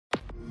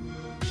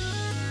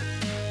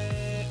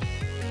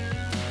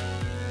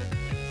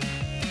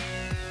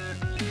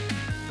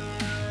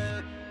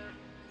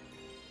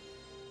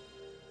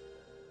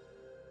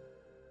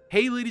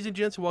Hey, ladies and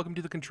gents, welcome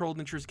to the Controlled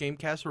Interest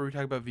Gamecast, where we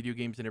talk about video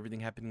games and everything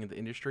happening in the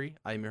industry.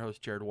 I am your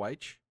host, Jared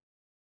Weich,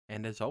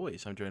 and as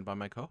always, I'm joined by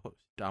my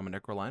co-host,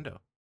 Dominic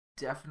Rolando.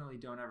 Definitely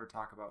don't ever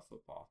talk about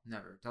football.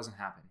 Never. It doesn't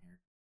happen here.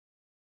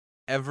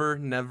 Ever,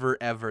 never,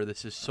 ever.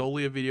 This is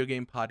solely a video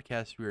game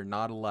podcast. We are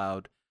not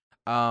allowed.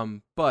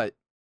 But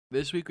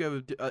this week we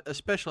have a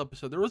special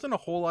episode. There wasn't a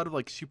whole lot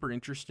of super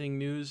interesting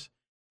news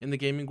in the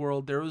gaming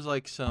world. There was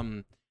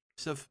some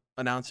stuff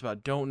announced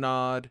about Don't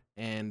Nod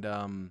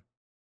and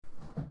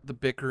the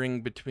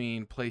bickering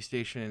between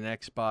PlayStation and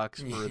Xbox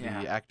for the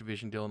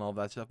Activision deal and all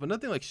that stuff, but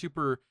nothing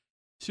super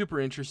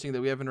interesting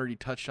that we haven't already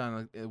touched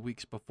on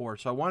weeks before.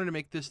 So I wanted to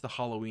make this the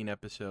Halloween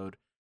episode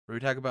where we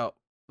talk about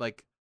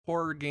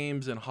horror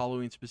games and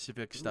Halloween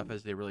specific stuff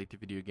as they relate to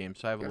video games.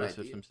 So I have a list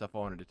of some stuff I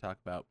wanted to talk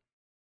about.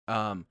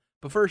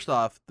 But first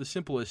off, the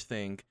simplest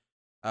thing,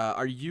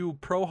 are you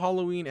pro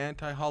Halloween,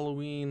 anti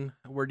Halloween?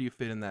 Where do you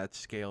fit in that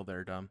scale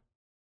there, Dom?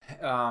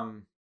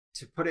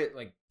 To put it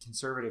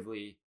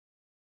conservatively,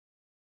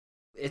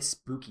 it's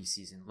spooky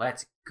season.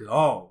 Let's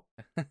go.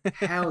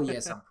 Hell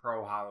yes, I'm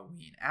pro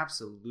Halloween.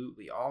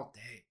 Absolutely, all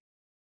day.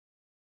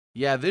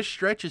 Yeah, this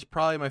stretch is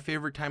probably my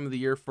favorite time of the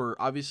year for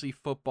obviously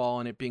football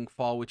and it being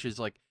fall, which is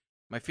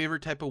my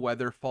favorite type of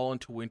weather, fall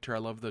into winter. I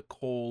love the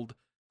cold,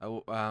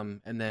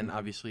 and then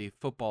obviously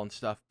football and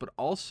stuff. But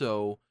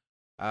also,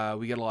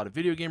 we get a lot of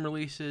video game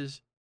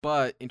releases.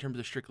 But in terms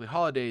of strictly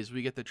holidays,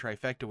 we get the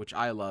trifecta, which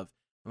I love.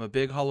 I'm a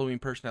big Halloween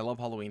person. I love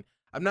Halloween.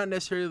 I'm not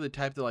necessarily the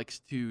type that likes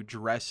to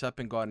dress up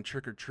and go out and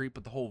trick or treat,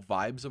 but the whole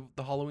vibes of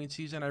the Halloween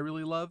season I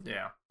really love.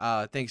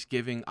 Yeah.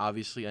 Thanksgiving,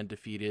 obviously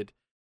undefeated.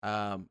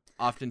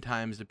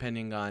 Oftentimes,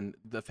 depending on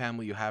the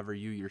family you have or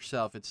you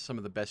yourself, it's some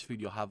of the best food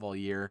you'll have all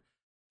year.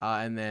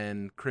 And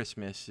then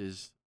Christmas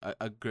is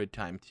a good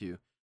time too.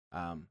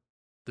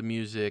 The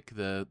music,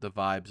 the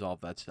vibes, all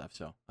of that stuff.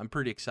 So I'm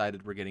pretty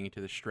excited we're getting into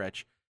the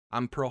stretch.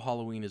 I'm pro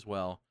Halloween as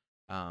well.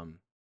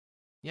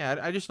 Yeah,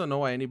 I just don't know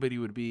why anybody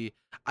would be.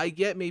 I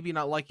get maybe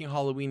not liking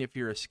Halloween if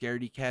you're a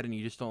scaredy cat and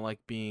you just don't like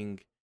being,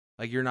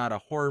 you're not a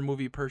horror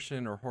movie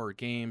person or horror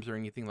games or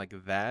anything like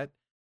that.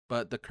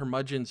 But the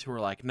curmudgeons who are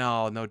like,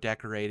 no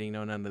decorating,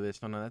 no none of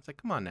this, no none of that. It's like,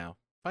 come on now,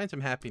 find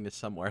some happiness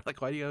somewhere.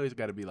 Why do you always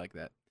got to be like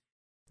that?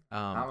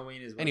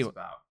 Halloween is what it's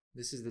about.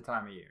 This is the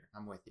time of year.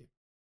 I'm with you.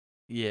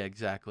 Yeah,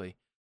 exactly.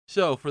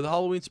 So for the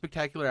Halloween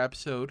spectacular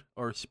episode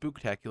or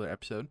spooktacular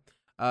episode.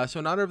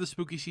 So in honor of the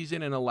spooky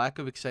season and a lack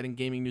of exciting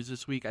gaming news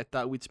this week, I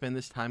thought we'd spend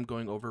this time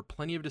going over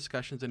plenty of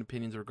discussions and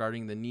opinions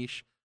regarding the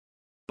niche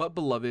but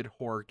beloved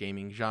horror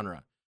gaming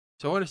genre.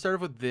 So I want to start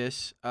off with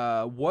this.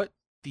 What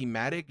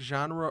thematic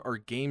genre or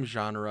game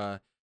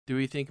genre do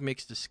we think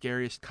makes the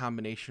scariest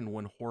combination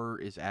when horror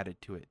is added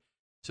to it?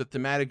 So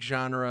thematic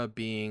genre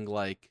being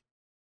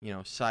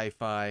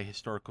sci-fi,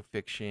 historical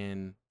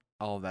fiction,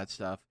 all of that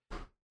stuff.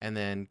 And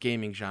then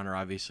gaming genre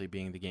obviously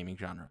being the gaming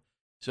genre.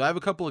 So I have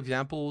a couple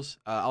examples.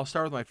 I'll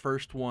start with my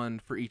first one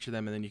for each of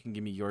them, and then you can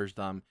give me yours,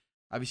 Dom.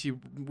 Obviously,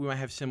 we might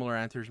have similar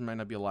answers. There might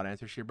not be a lot of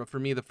answers here. But for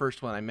me, the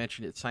first one, I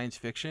mentioned it, science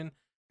fiction.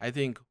 I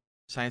think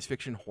science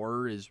fiction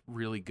horror is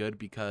really good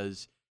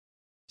because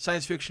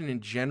science fiction in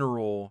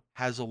general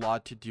has a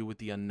lot to do with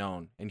the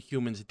unknown and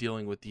humans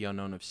dealing with the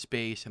unknown of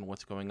space and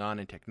what's going on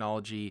in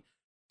technology.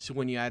 So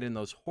when you add in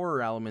those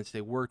horror elements, they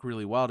work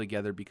really well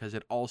together because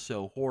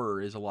horror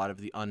is a lot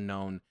of the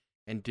unknown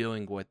and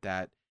dealing with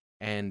that.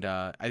 And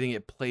I think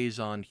it plays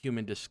on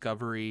human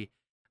discovery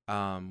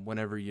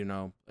whenever,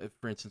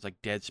 for instance, like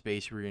Dead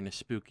Space, where you're in a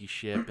spooky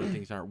ship and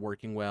things aren't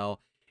working well.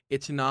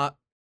 It's not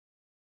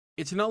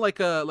like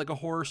a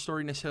horror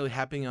story necessarily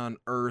happening on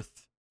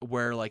Earth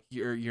where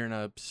you're in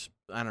a,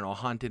 I don't know,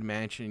 haunted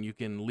mansion and you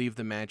can leave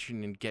the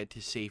mansion and get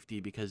to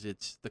safety because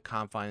it's the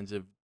confines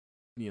of,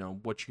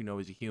 what you know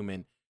as a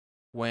human.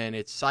 When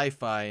it's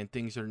sci-fi and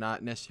things are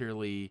not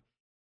necessarily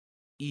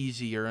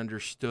easy or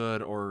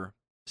understood or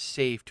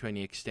safe to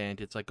any extent,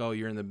 it's like, oh,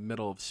 you're in the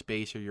middle of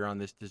space or you're on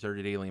this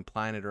deserted alien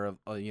planet or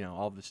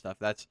all this stuff.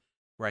 That's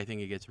where I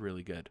think it gets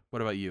really good.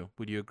 What about you?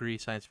 Would you agree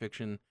science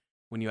fiction,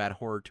 when you add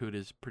horror to it,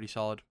 is pretty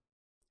solid?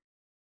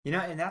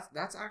 And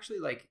that's actually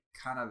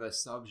kind of the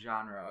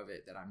subgenre of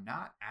it that I'm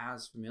not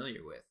as familiar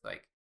with.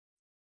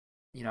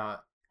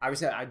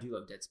 Obviously I do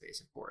love Dead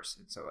Space, of course,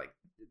 and so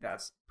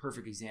that's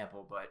perfect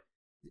example. But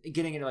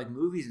getting into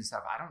movies and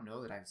stuff, I don't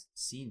know that I've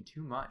seen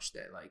too much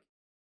that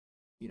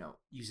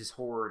uses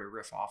horror to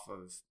riff off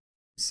of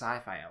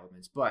sci-fi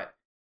elements, but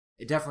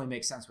it definitely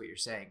makes sense what you're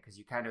saying because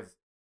you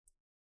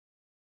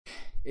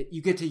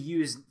you get to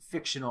use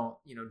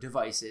fictional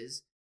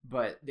devices,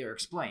 but they're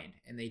explained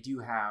and they do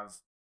have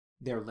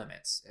their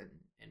limits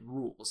and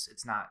rules.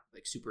 It's not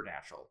like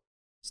supernatural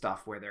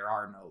stuff where there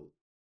are no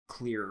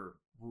clear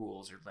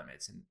rules or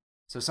limits, and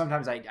so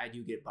sometimes I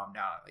do get bummed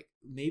out,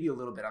 maybe a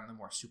little bit on the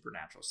more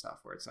supernatural stuff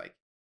where it's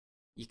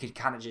you can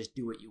kind of just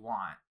do what you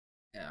want,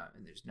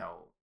 and there's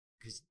no,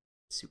 because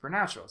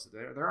supernatural, so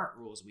there aren't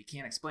rules, we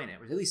can't explain it.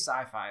 But at least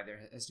sci-fi, there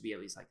has to be at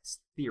least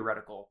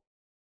theoretical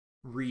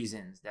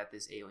reasons that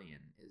this alien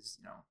is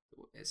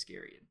as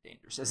scary and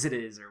dangerous as it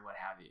is or what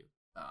have you.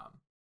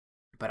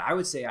 But I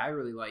would say I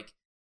really like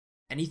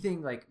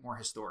anything like more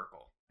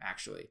historical,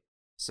 actually.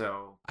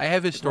 So I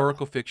have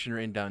historical fiction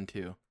written down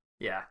too.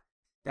 yeah,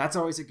 that's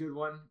always a good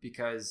one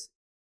because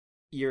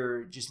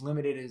you're just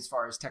limited as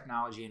far as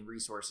technology and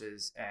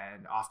resources,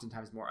 and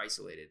oftentimes more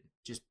isolated,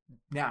 just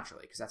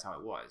naturally, because that's how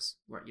it was.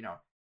 Where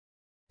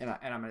and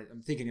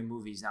I'm thinking in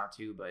movies now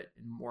too, but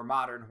in more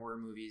modern horror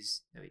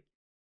movies, like,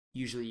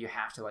 usually you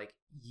have to like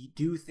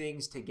do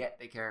things to get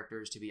the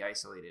characters to be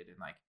isolated and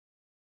like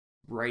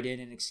write in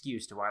an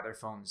excuse to why their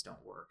phones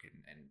don't work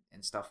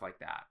and stuff like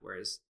that.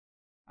 Whereas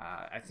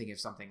I think of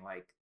something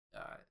like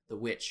The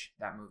Witch,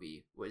 that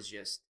movie was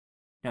just,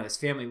 this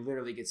family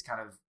literally gets kind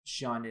of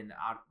shunned and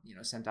out,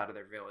 sent out of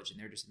their village, and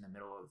they're just in the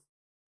middle of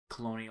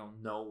colonial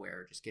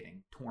nowhere, just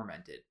getting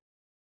tormented.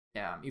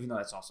 Even though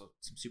that's also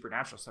some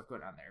supernatural stuff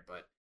going on there,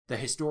 but the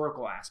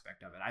historical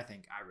aspect of it, I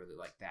think I really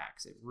like that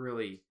because it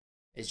really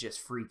is just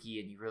freaky,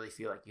 and you really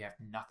feel like you have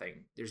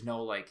nothing. There's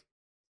no like,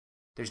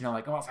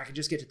 oh, if I could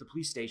just get to the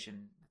police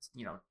station, it's,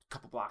 a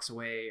couple blocks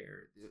away,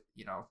 or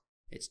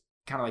it's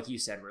kind of like you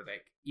said, where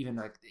like even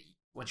like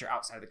once you're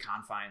outside the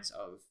confines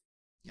of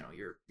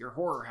your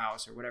horror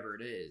house or whatever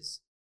it is,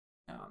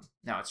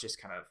 now it's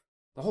just kind of,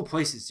 the whole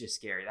place is just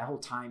scary. That whole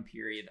time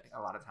period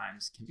a lot of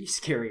times can be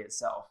scary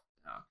itself.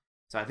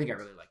 So I think I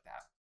really like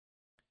that.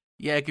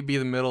 Yeah, it could be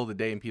the middle of the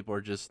day and people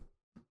are just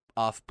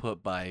off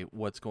put by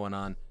what's going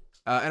on.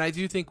 And I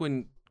do think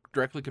when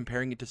directly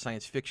comparing it to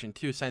science fiction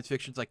too, science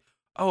fiction's like,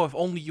 oh, if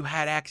only you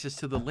had access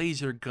to the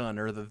laser gun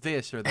or the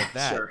this or the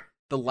that. Sure.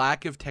 The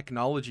lack of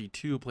technology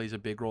too plays a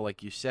big role,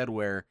 like you said,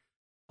 where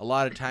a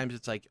lot of times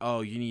it's like,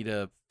 oh, you need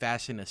to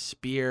fasten a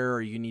spear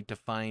or you need to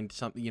find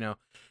something,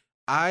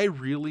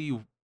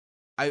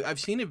 I've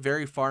seen it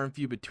very far and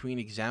few between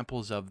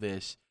examples of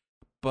this,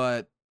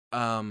 but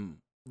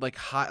like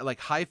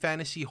high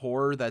fantasy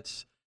horror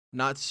that's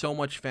not so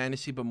much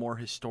fantasy but more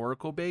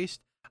historical based,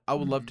 I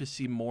would love to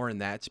see more in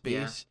that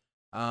space.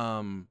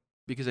 Yeah.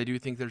 Because I do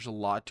think there's a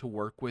lot to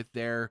work with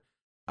there.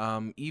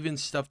 Even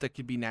stuff that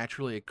could be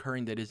naturally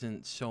occurring that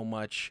isn't so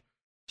much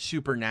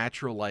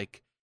supernatural,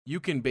 like you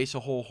can base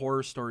a whole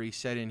horror story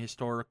set in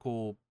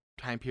historical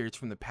time periods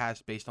from the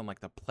past based on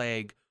like the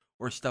plague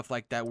or stuff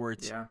like that, where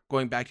it's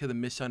going back to the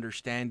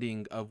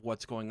misunderstanding of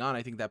what's going on.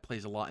 I think that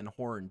plays a lot in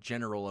horror in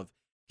general, of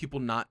people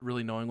not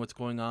really knowing what's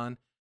going on.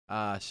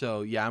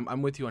 So yeah,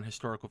 I'm with you on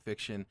historical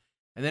fiction.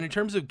 And then in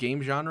terms of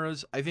game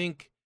genres, I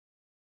think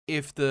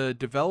if the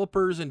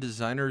developers and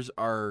designers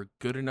are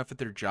good enough at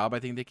their job, I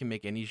think they can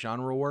make any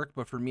genre work.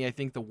 But for me, I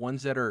think the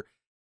ones that are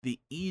the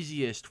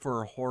easiest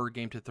for a horror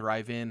game to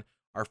thrive in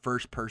are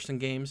first-person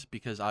games,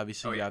 because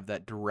obviously you have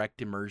that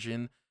direct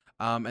immersion.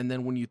 And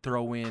then when you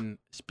throw in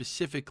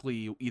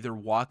specifically either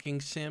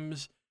walking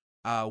sims,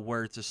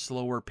 where it's a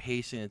slower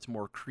pace and it's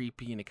more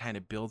creepy and it kind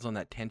of builds on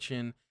that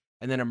tension,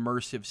 and then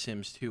immersive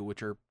sims too,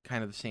 which are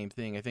kind of the same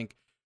thing. I think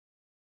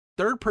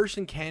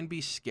third-person can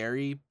be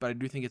scary, but I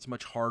do think it's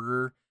much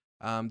harder.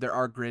 There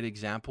are great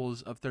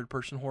examples of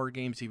third-person horror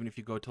games, even if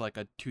you go to like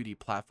a 2D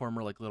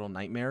platformer like Little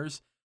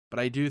Nightmares. But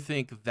I do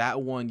think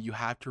that one you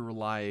have to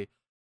rely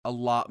a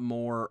lot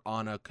more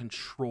on a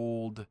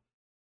controlled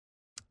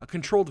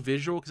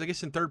visual, because I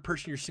guess in third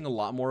person you're seeing a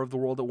lot more of the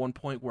world at one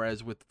point,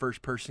 whereas with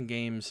first-person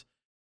games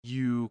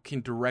you can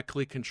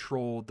directly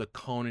control the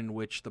cone in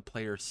which the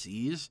player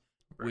sees,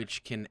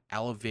 which can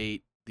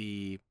elevate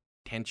the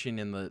tension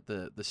and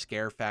the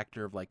scare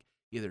factor of like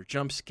either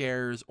jump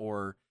scares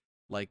or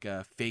like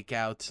fake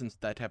outs and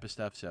that type of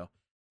stuff. So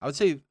I would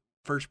say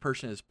first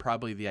person is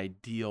probably the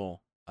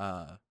ideal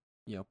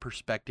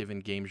perspective in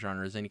game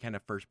genres. Any kind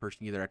of first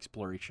person, either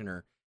exploration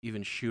or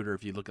even shooter,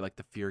 if you look at like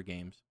the Fear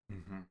games.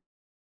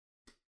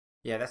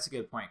 Yeah, that's a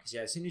good point, because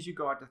as soon as you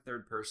go out to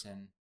third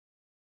person,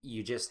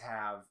 you just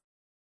have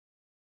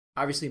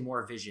obviously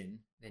more vision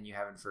than you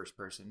have in first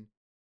person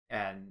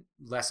and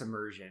less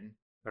immersion,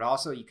 but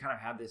also you kind of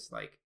have this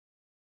like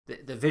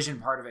the vision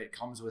part of it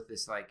comes with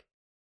this like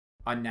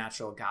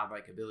unnatural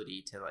godlike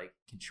ability to like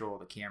control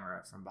the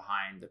camera from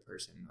behind the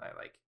person.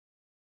 Like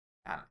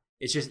I don't know,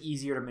 it's just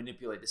easier to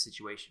manipulate the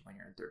situation when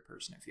you're in third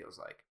person, it feels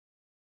like.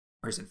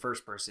 Whereas in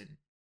first person,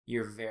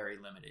 you're very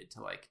limited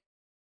to like,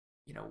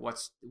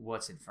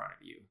 what's in front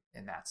of you,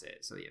 and that's it.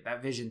 So yeah,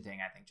 that vision thing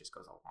I think just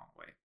goes a long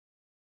way.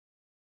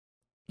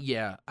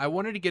 Yeah, I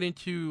wanted to get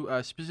into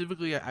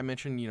specifically, I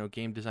mentioned,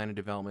 game design and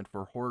development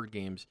for horror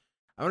games.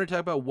 I want to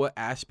talk about what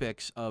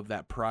aspects of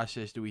that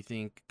process do we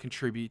think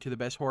contribute to the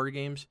best horror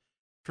games.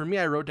 For me,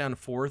 I wrote down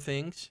 4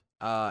 things,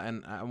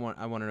 and I want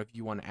to know if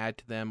you want to add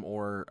to them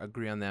or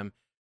agree on them.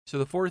 So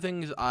the 4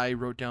 things I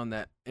wrote down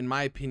that, in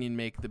my opinion,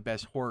 make the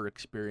best horror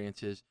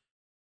experiences.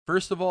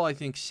 First of all, I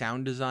think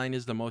sound design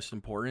is the most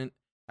important.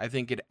 I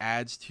think it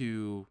adds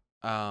to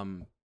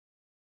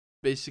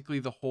basically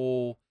the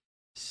whole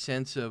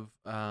sense of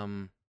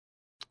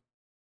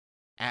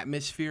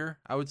atmosphere,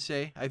 I would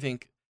say. I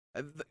think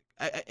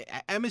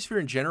atmosphere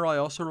in general I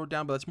also wrote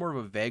down, but that's more of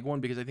a vague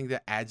one, because I think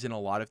that adds in a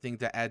lot of things.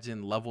 That adds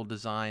in level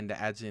design,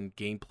 that adds in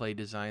gameplay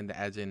design, that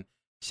adds in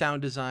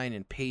sound design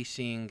and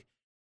pacing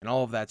and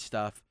all of that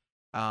stuff.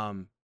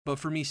 But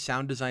for me,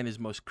 sound design is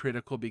most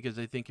critical, because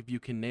I think if you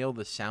can nail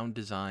the sound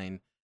design,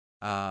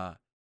 uh,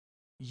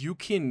 you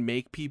can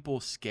make people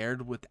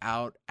scared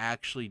without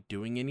actually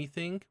doing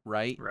anything,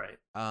 right? Right.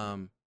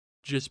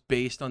 Just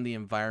based on the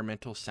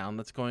environmental sound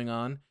that's going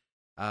on.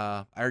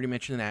 I already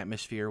mentioned an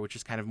atmosphere, which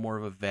is kind of more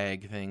of a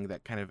vague thing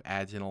that kind of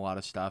adds in a lot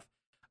of stuff.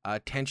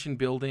 Tension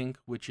building,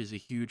 which is a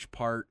huge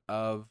part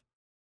of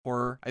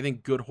horror. I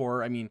think good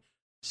horror, I mean,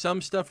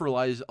 some stuff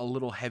relies a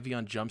little heavy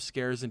on jump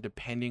scares, and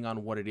depending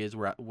on what it is,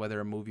 whether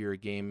a movie or a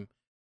game,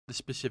 the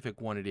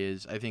specific one it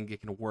is, I think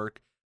it can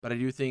work. But I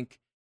do think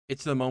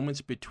it's the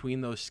moments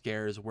between those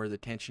scares where the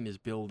tension is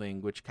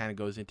building, which kind of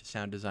goes into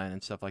sound design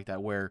and stuff like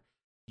that, where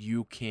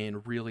you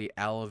can really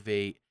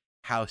elevate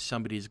how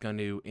somebody's going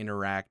to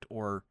interact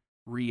or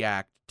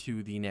react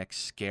to the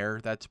next scare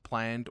that's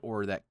planned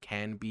or that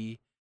can be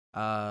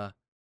kind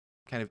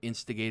of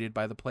instigated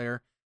by the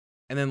player.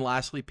 And then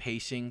lastly,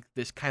 pacing.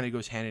 This kind of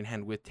goes hand in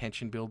hand with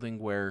tension building,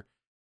 where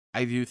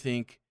I do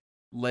think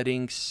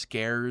letting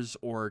scares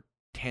or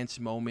tense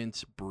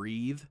moments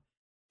breathe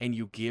and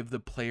you give the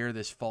player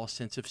this false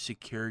sense of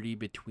security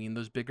between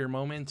those bigger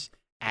moments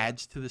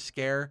adds to the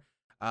scare.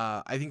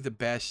 I think the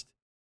best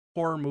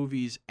horror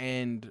movies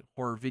and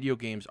horror video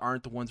games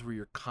aren't the ones where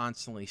you're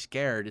constantly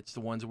scared. It's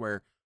the ones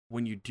where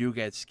when you do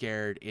get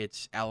scared,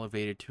 it's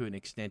elevated to an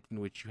extent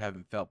in which you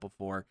haven't felt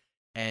before.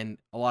 And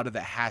a lot of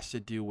that has to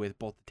do with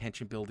both the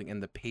tension building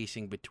and the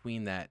pacing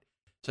between that.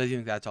 So I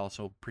think that's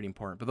also pretty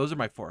important. But those are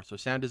my four. So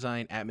sound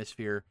design,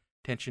 atmosphere,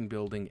 tension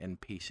building, and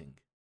pacing.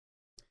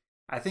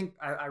 I think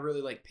I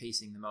really like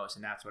pacing the most,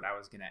 and that's what I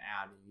was going to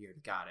add. You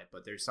got it.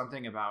 But there's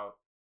something about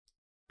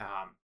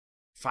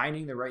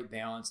finding the right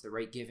balance, the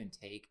right give and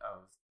take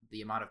of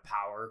the amount of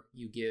power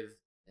you give,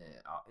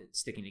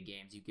 sticking to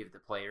games, you give the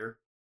player.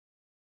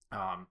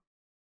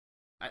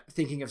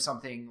 Thinking of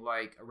something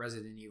like a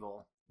Resident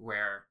Evil,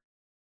 where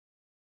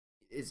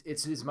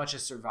it's as much a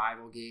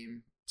survival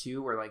game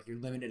too, where like you're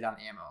limited on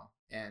ammo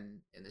and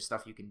the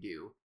stuff you can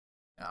do,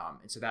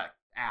 and so that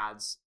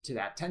adds to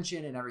that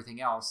tension and everything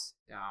else.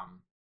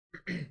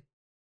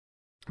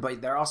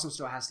 But there also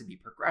still has to be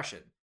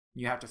progression.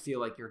 You have to feel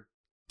like you're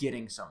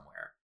getting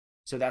somewhere.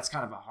 So that's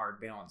kind of a hard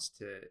balance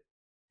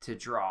to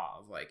draw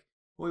of like,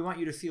 well, we want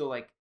you to feel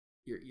like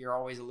you're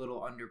always a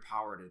little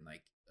underpowered and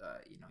like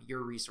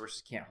your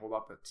resources can't hold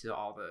up to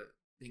all the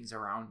things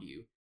around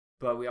you,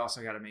 but we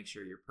also got to make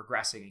sure you're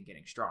progressing and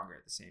getting stronger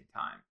at the same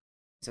time.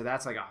 So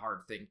that's like a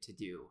hard thing to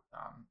do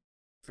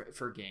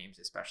for games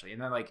especially.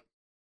 And then like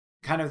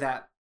kind of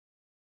that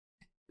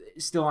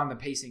still on the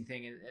pacing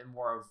thing and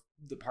more of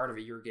the part of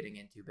it you're getting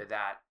into, but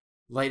that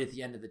light at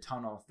the end of the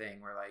tunnel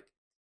thing where like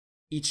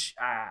each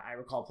I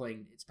recall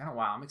playing, it's been a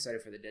while, I'm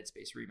excited for the Dead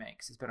Space remake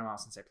because it's been a while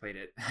since I played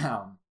it.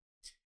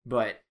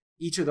 But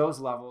each of those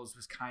levels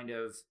was kind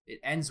of, it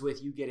ends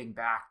with you getting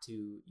back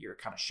to your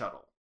kind of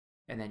shuttle,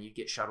 and then you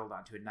get shuttled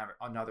onto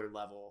another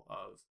level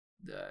of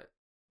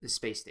the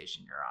space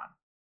station you're on.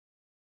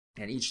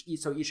 And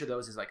each of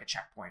those is like a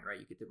checkpoint, right?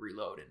 You get to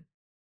reload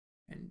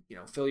and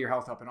fill your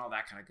health up and all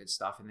that kind of good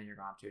stuff, and then you're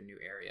going to a new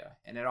area.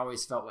 And it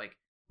always felt like,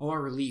 a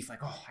relief,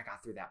 like, oh, I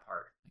got through that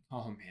part. Like,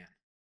 oh man,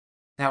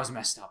 that was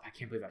messed up. I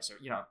can't believe I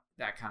started,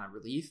 that kind of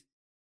relief.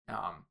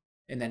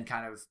 And then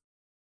kind of,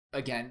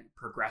 again,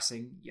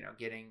 progressing,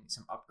 getting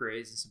some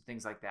upgrades and some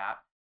things like that.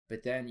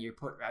 But then you're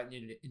put right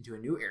into a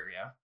new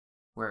area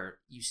where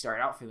you start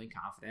out feeling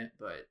confident,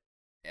 but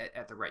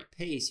at the right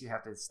pace, you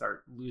have to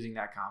start losing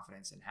that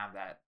confidence and have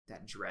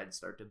that dread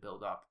start to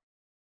build up,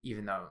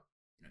 even though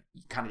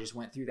you kind of just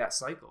went through that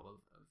cycle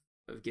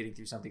of getting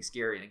through something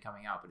scary and then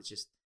coming out. But it's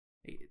just,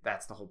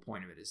 that's the whole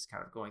point of it, is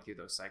kind of going through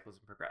those cycles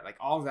and progress. Like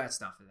all of that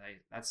stuff,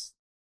 that's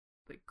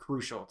like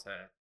crucial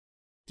to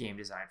game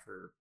design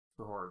for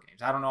horror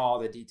games. I don't know all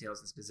the details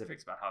and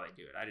specifics about how they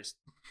do it. I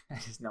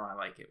just know I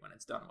like it when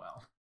it's done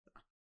well.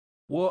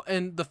 Well,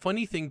 and the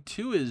funny thing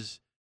too is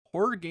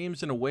horror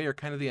games in a way are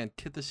kind of the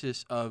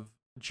antithesis of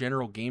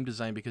general game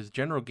design, because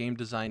general game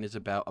design is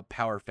about a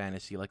power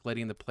fantasy, like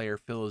letting the player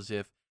feel as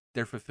if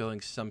they're fulfilling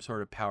some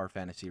sort of power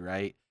fantasy,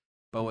 right?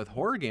 But with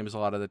horror games, a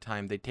lot of the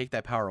time, they take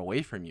that power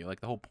away from you. Like,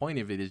 the whole point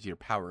of it is you're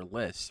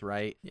powerless,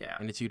 right? Yeah.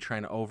 And it's you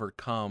trying to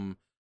overcome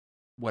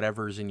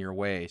whatever's in your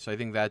way. So I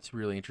think that's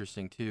really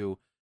interesting, too.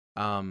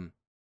 I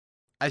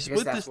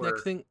split this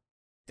next thing.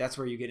 That's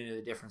where you get into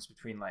the difference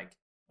between, like,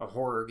 a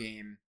horror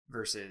game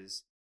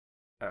versus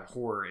a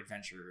horror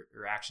adventure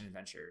or action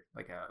adventure.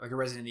 Like a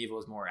Resident Evil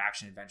is more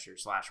action adventure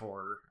 /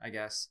 horror, I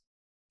guess.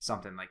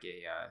 Something like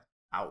a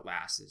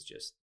Outlast is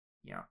just,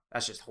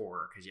 that's just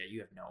horror because, you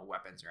have no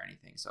weapons or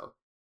anything. So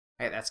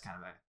that's kind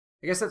of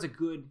I guess that's a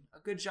good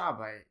job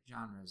by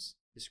genres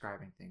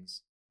describing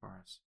things for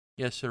us.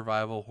 Yeah,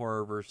 survival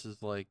horror versus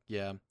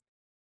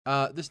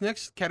this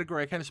next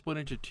category I kind of split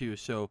into two.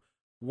 So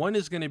one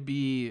is going to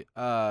be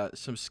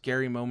some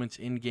scary moments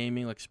in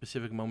gaming, like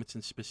specific moments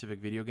in specific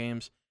video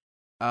games.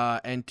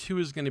 And two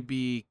is going to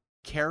be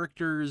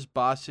characters,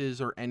 bosses,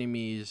 or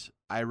enemies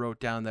I wrote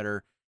down that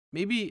are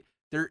maybe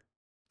they're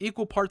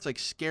equal parts like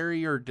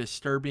scary or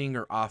disturbing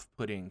or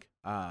off-putting.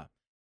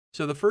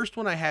 So the first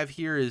one I have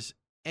here is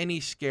any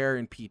scare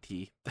in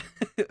PT.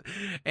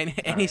 And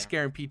any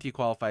scare in PT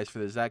qualifies for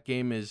this. That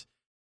game is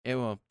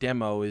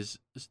Demo is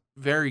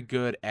very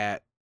good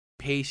at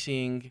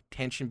pacing,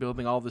 tension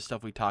building, all the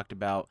stuff we talked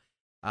about.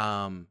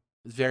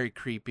 It's very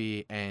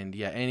creepy, and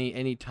yeah,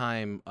 any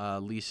time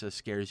Lisa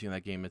scares you in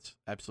that game, it's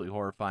absolutely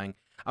horrifying.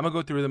 I'm gonna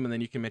go through them, and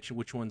then you can mention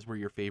which ones were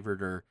your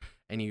favorite or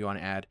any you want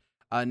to add.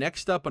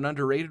 Next up, an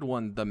underrated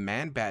one, the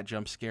Man Bat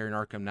jump scare in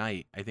Arkham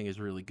Knight, I think is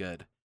really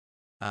good.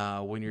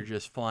 When you're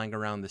just flying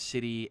around the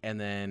city, and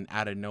then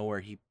out of nowhere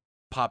he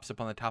pops up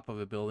on the top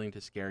of a building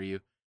to scare you.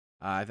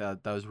 I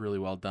thought that was really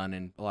well done,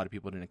 and a lot of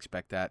people didn't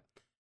expect that.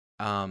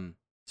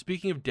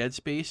 Speaking of Dead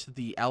Space,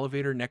 the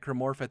elevator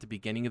necromorph at the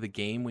beginning of the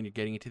game when you're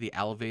getting into the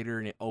elevator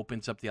and it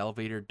opens up the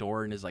elevator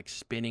door and is like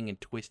spinning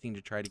and twisting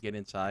to try to get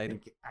inside. I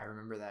think I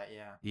remember that,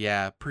 yeah.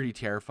 Yeah, pretty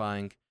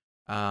terrifying.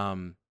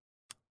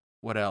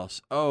 What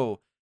else?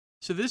 Oh,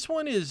 so this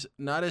one is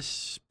not a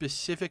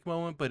specific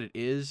moment, but it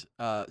is.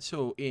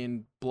 So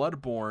in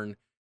Bloodborne,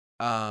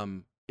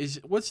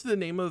 what's the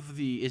name of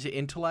is it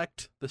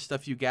intellect, the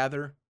stuff you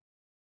gather?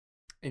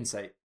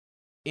 Insight.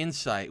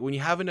 When you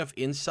have enough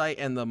insight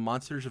and the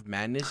monsters of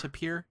madness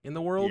appear in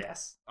the world.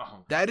 Yes. Oh,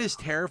 that is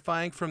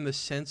terrifying from the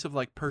sense of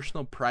like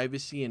personal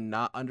privacy and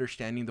not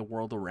understanding the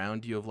world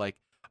around you, of like,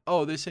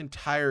 oh, this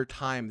entire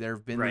time there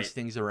have been these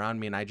things around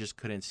me and I just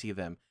couldn't see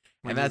them.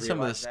 And that's some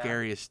of the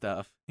scariest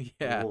stuff.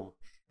 Yeah. Ooh,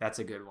 that's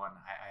a good one.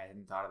 I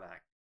hadn't thought of that.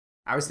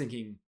 I was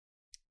thinking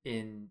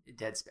in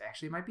Dead Space,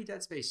 actually it might be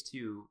Dead Space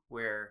 2,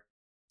 where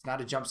it's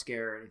not a jump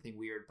scare or anything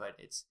weird, but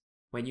it's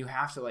when you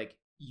have to like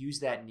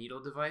use that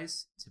needle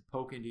device to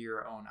poke into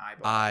your own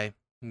eyeball.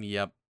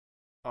 Yep.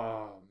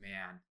 Oh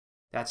man,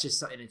 that's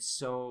just, and it's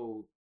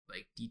so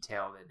like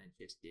detailed, and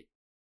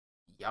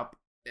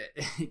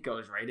it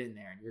goes right in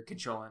there, and you're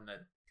controlling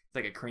it's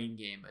like a crane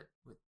game, but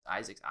with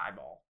Isaac's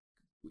eyeball.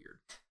 Weird.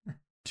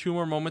 2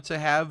 more moments I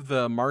have: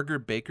 the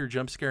Margaret Baker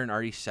jump scare in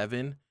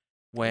RE7,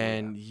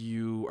 when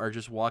you are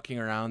just walking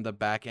around the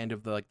back end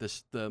of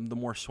the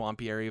more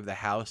swampy area of the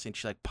house, and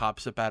she like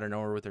pops up out of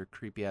nowhere with her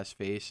creepy ass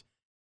face.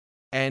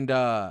 And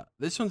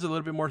this one's a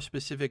little bit more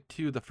specific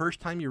too. The first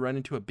time you run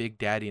into a Big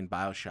Daddy in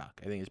BioShock,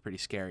 I think is pretty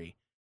scary.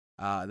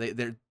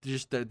 They're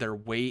just their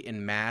weight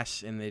and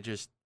mass, and they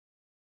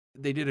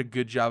did a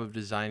good job of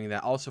designing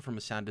that. Also from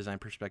a sound design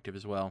perspective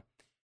as well.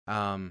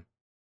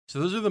 So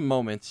those are the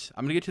moments.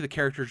 I'm gonna get to the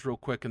characters real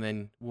quick, and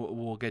then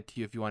we'll get to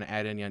you if you want to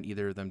add any on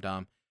either of them,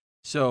 Dom.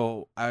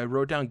 So I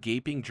wrote down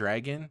Gaping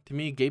Dragon. To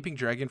me, Gaping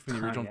Dragon from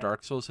the original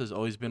Dark Souls has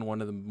always been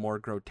one of the more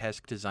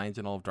grotesque designs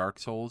in all of Dark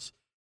Souls.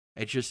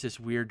 It's just this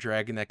weird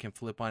dragon that can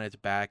flip on its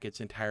back. Its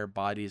entire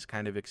body is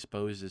kind of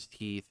exposed as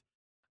teeth.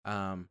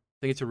 I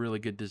think it's a really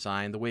good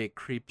design. The way it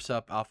creeps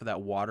up off of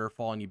that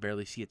waterfall and you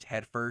barely see its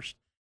head first,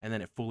 and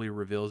then it fully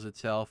reveals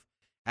itself.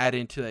 Add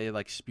into it,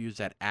 like spews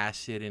that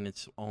acid in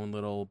its own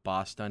little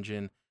boss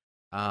dungeon.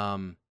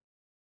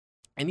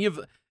 Any of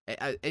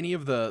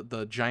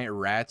the giant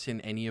rats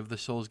in any of the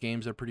Souls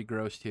games are pretty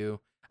gross too.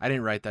 I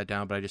didn't write that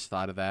down, but I just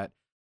thought of that.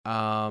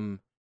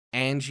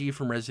 Angie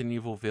from Resident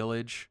Evil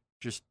Village,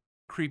 just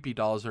creepy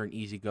dolls are an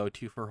easy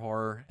go-to for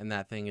horror, and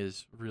that thing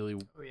is really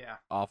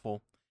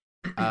awful.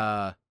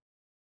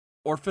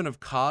 Orphan of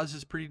Cause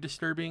is pretty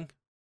disturbing,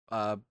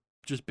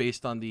 just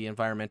based on the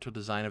environmental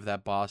design of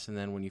that boss, and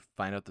then when you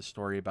find out the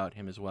story about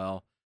him as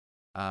well.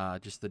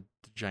 Just the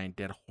giant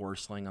dead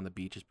horse laying on the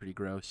beach is pretty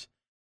gross.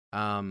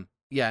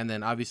 Yeah, and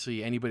then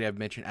obviously anybody I've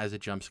mentioned as a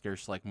jump scare,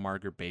 so like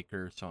Margaret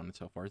Baker, so on and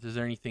so forth. Is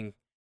there anything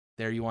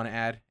there you want to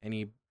add?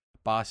 Any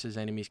bosses,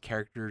 enemies,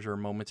 characters, or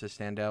moments that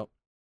stand out?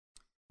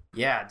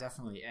 Yeah,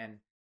 definitely. And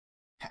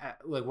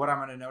like what I'm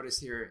going to notice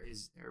here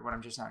is, or what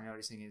I'm just not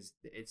noticing is,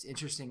 it's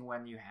interesting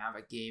when you have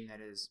a game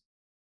that is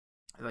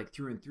like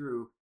through and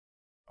through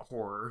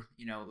horror,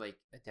 like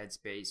a Dead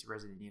Space,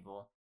 Resident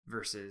Evil,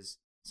 versus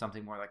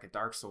something more like a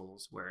Dark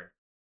Souls, where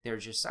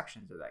there's just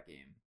sections of that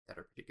game that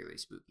are particularly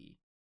spooky.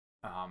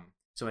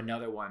 So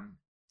another one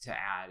to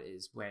add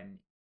is when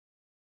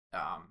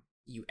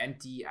you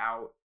empty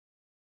out,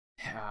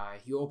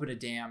 you open a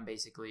dam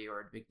basically,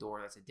 or a big door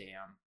that's a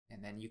dam,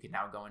 and then you can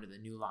now go into the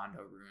New Londo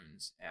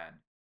ruins, and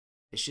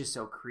it's just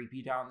so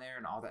creepy down there,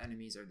 and all the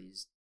enemies are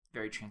these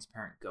very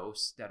transparent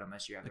ghosts that,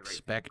 unless you have the right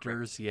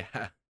specters,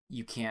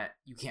 you can't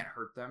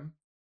hurt them,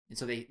 and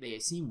so they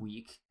seem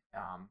weak,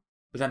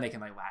 but then they can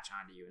like latch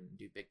onto you and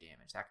do big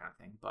damage, that kind of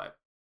thing. But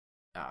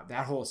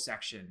that whole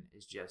section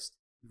is just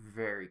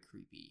very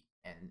creepy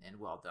and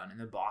well done, and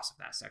the boss of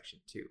that section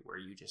too, where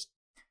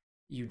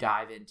you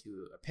dive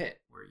into a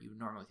pit where you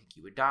normally think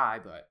you would die,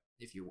 but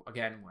if you,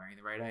 again, wearing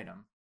the right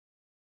item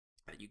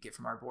that you get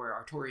from our boy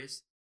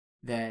Artorias,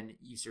 then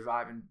you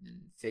survive and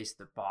face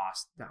the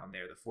boss down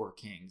there, the Four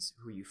Kings,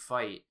 who you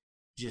fight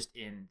just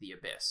in the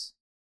abyss,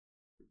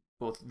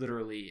 both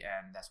literally,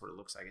 and that's what it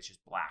looks like. It's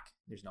just black.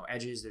 There's no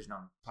edges, there's no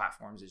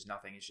platforms, there's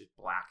nothing. It's just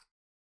black,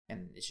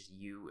 and it's just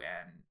you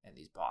and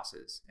these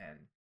bosses,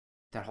 and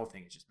that whole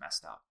thing is just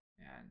messed up,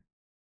 and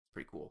it's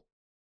pretty cool.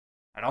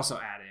 I'd also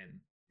add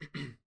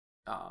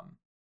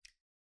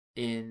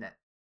in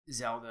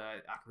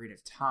Zelda Ocarina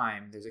of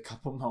Time, there's a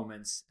couple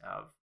moments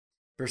of,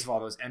 first of all,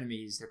 those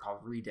enemies, they're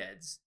called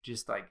Redeads,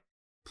 just like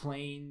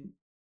plain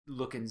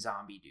looking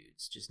zombie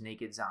dudes, just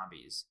naked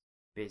zombies,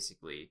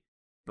 basically.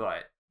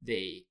 But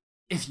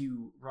if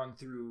you run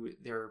through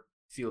their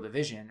field of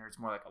vision, or it's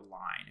more like a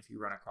line, if you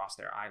run across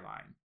their eye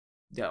line,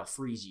 they'll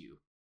freeze you,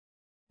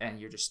 and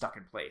you're just stuck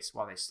in place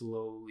while they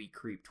slowly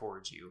creep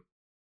towards you.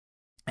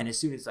 And as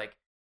soon as like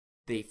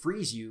they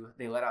freeze you,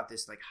 they let out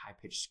this like high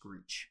pitched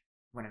screech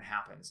when it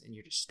happens, and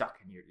you're just stuck,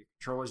 and your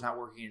controller's not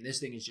working, and this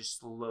thing is just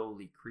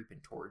slowly creeping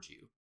towards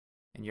you,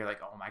 and you're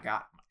like, oh my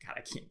god,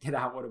 I can't get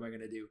out. What am I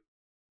gonna do?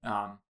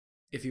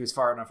 If he was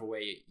far enough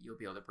away, you'll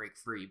be able to break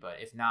free, but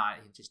if not,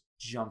 he just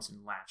jumps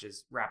and wraps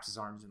his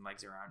arms and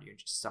legs around you, and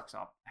just sucks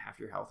off half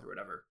your health or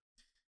whatever.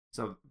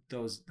 So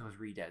those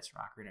re-deads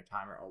from Ocarina of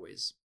Time are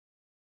always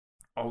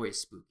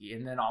spooky.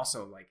 And then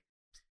also, like,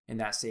 in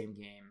that same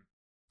game,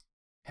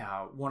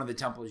 one of the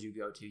temples you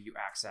go to, you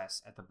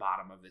access at the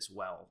bottom of this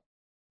well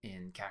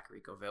in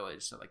Kakariko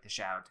Village. So like the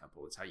Shadow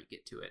Temple is how you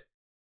get to it.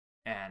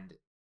 And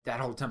that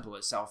whole temple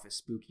itself is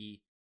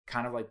spooky,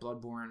 kind of like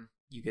Bloodborne.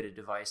 You get a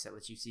device that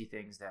lets you see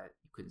things that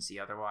you couldn't see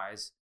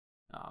otherwise.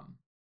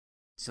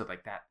 So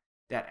like that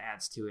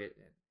adds to it.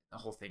 And the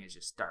whole thing is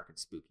just dark and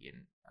spooky,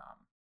 and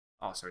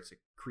all sorts of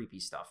creepy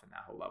stuff in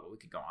that whole level we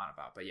could go on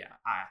about. But yeah,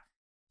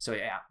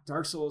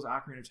 Dark Souls,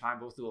 Ocarina of Time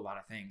both do a lot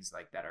of things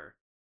like that are,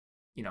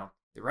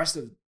 the rest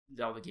of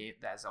Zelda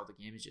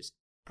game is just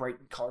bright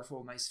and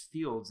colorful, nice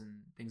fields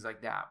and things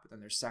like that. But then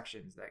there's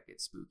sections that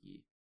get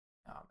spooky.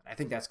 And I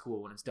think that's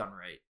cool when it's done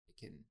right.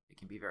 It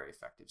can be very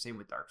effective. Same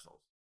with Dark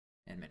Souls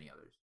and many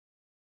others.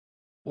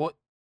 Well,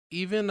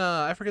 even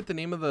I forget the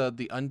name of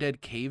the undead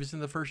caves in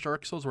the first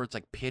Dark Souls, where it's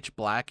like pitch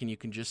black and you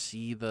can just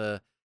see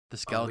the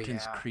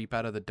skeletons creep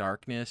out of the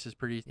darkness, is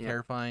pretty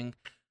terrifying.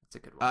 That's a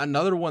good one.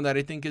 Another one that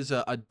I think is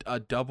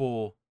a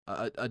double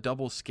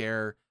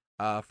scare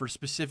for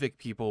specific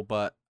people,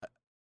 but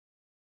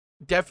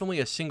definitely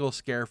a single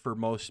scare for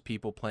most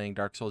people playing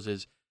Dark Souls,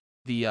 is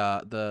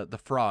the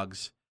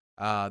frogs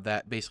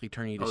that basically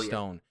turn you to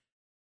stone. Yeah.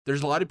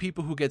 There's a lot of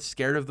people who get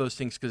scared of those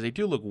things because they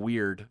do look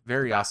weird,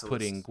 very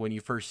off-putting when you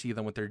first see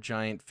them with their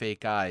giant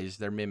fake eyes,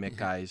 their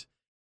mimic eyes.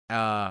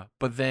 But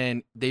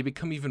then they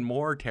become even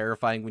more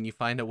terrifying when you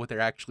find out what they're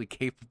actually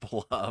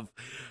capable of.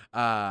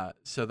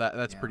 So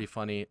that's pretty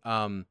funny.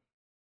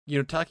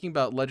 Talking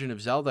about Legend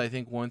of Zelda, I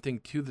think one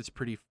thing too that's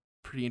pretty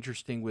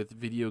interesting with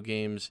video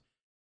games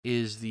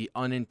is the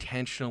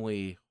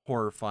unintentionally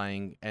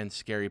horrifying and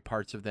scary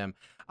parts of them.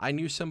 I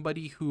knew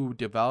somebody who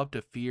developed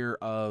a fear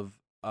of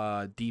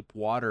deep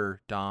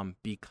water, Dom,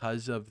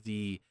 because of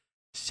the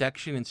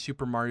section in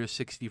Super Mario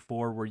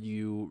 64 where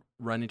you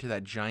run into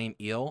that giant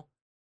eel,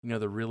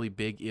 the really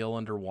big eel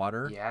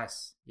underwater.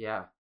 Yes,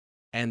 yeah.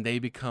 And they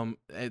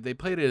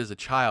played it as a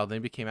child, they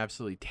became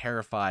absolutely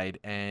terrified,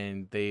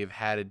 and they've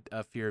had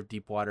a fear of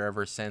deep water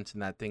ever since,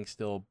 and that thing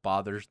still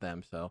bothers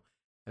them. So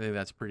I think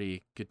that's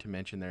pretty good to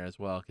mention there as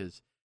well,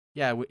 because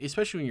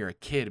especially when you're a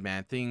kid,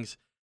 man,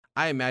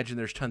 I imagine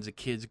there's tons of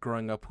kids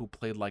growing up who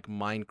played like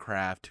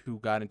Minecraft, who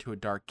got into a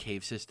dark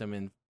cave system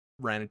and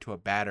ran into a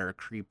bat or a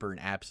creeper and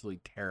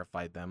absolutely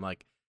terrified them.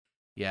 Like,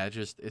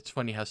 it's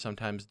funny how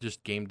sometimes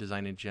just game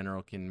design in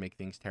general can make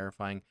things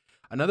terrifying.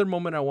 Another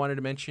moment I wanted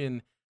to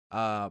mention,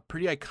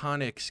 pretty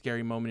iconic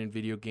scary moment in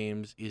video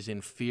games, is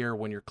in Fear,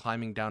 when you're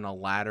climbing down a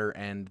ladder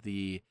and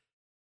the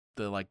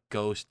like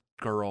ghost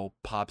girl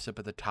pops up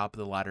at the top of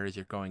the ladder as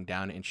you're going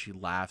down, and she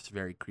laughs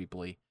very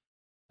creepily.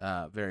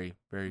 Very,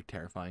 very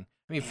terrifying.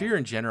 I mean, Fear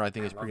in general, I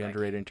think, is pretty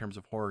underrated in terms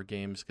of horror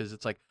games, because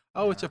it's like,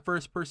 it's a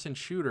first-person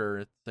shooter.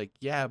 It's like,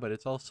 but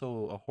it's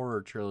also a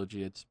horror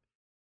trilogy. It's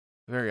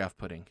very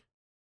off-putting.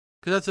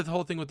 Because that's the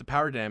whole thing with the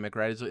power dynamic,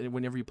 right? Is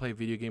whenever you play a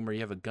video game where you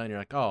have a gun, you're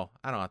like, I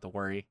don't have to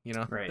worry,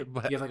 Right.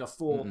 But you have like a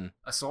full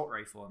assault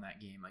rifle in that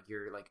game. Like,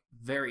 you're like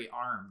very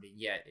armed, and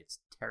yet it's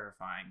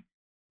terrifying.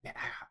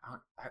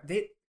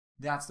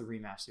 That's the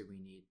remaster we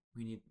need.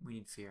 We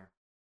need Fear.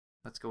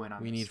 Let's go in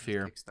on. We need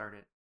Fear. Kickstart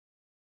it.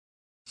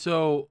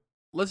 So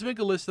let's make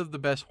a list of the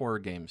best horror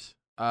games,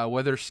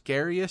 whether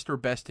scariest or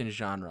best in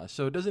genre.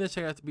 So it doesn't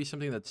necessarily have to be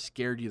something that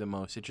scared you the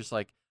most. It's just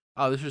like,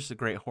 this is just a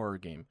great horror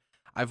game.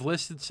 I've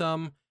listed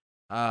some.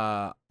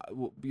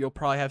 You'll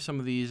probably have some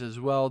of these as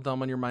well,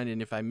 Dom, on your mind.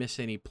 And if I miss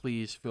any,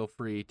 please feel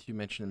free to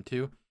mention them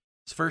too.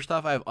 So first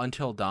off, I have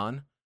Until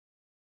Dawn.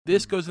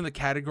 This goes in the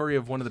category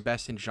of one of the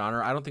best in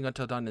genre. I don't think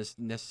Until Dawn is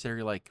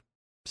necessarily like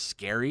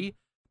scary,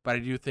 but I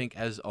do think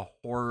as a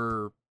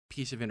horror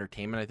piece of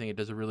entertainment, I think it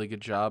does a really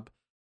good job.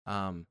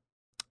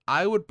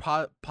 I would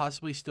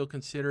possibly still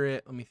consider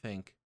it. Let me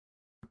think.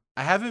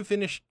 I haven't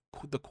finished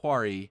The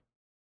Quarry.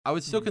 I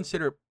would still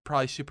consider it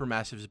probably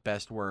Supermassive's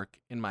best work,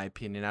 in my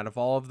opinion. Out of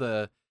all of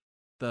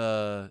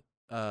the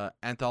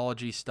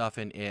anthology stuff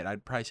in it,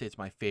 I'd probably say it's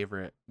my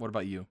favorite. What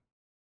about you?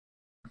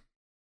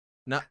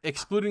 Not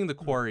excluding The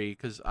Quarry,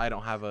 because I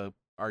don't have a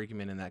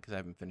argument in that because I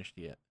haven't finished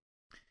it yet.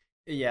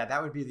 Yeah,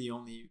 that would be the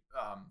only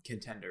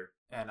contender.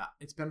 And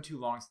it's been too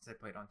long since I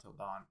played Until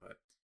Dawn, but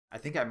I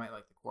think I might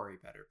like The Quarry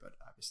better. But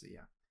obviously,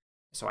 yeah.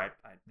 So I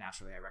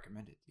naturally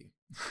recommend it to you.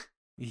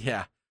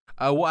 Yeah.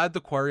 We'll add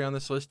The Quarry on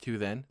this list too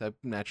then. That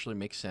naturally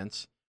makes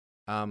sense.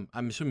 I'm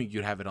assuming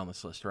you'd have it on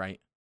this list, right?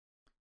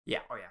 Yeah.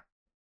 Oh,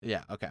 yeah.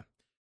 Yeah, okay.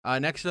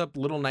 Next up,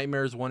 Little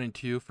Nightmares 1 and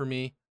 2 for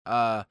me.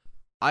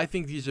 I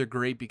think these are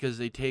great because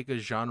they take a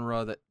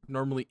genre that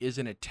normally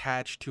isn't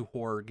attached to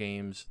horror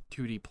games,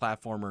 2D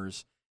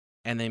platformers,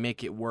 and they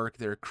make it work.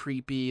 They're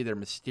creepy, they're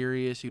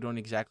mysterious, you don't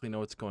exactly know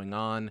what's going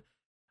on.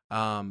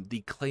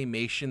 The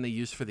claymation they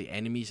use for the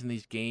enemies in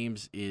these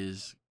games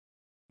is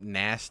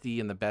nasty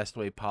in the best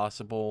way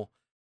possible.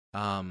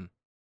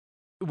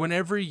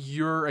 Whenever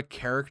you're a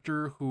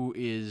character who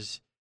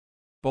is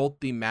both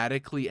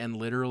thematically and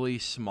literally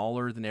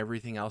smaller than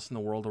everything else in the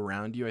world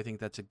around you, I think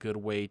that's a good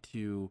way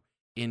to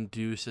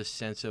induce a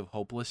sense of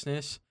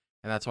hopelessness,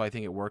 and that's why I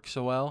think it works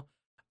so well.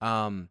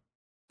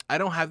 I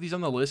don't have these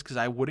on the list because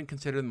I wouldn't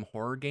consider them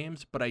horror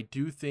games, but I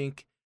do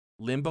think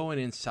Limbo and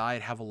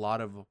Inside have a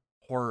lot of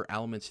horror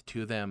elements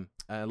to them,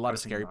 a lot of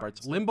scary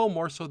parts. Limbo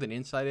more so than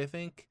Inside, I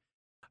think.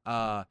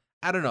 I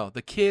don't know.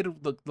 The kid,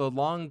 the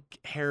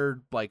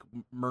long-haired like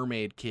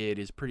mermaid kid,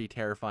 is pretty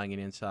terrifying in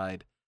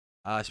Inside,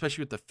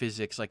 especially with the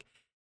physics. Like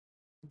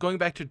going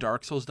back to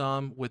Dark Souls,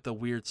 Dom, with the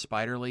weird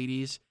spider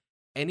ladies.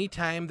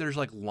 Anytime there's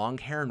like long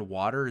hair in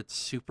water, it's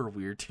super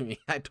weird to me.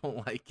 I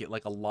don't like it.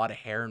 Like a lot of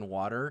hair in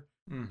water,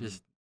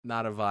 just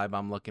not a vibe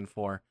I'm looking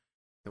for.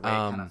 The way it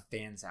kind of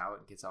fans out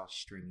and gets all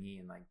stringy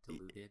and like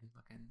diluted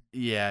looking.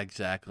 Yeah,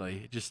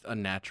 exactly. Just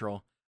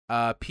unnatural.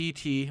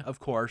 PT,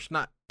 of course,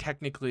 not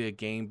technically a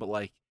game, but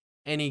like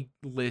any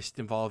list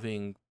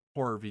involving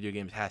horror video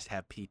games has to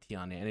have PT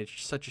on it, and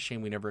it's such a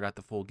shame we never got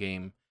the full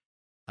game.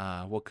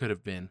 What could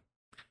have been.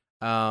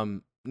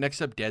 Next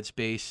up, Dead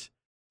Space.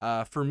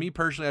 For me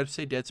personally, I'd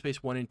say Dead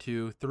Space 1 and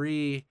 2.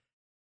 3,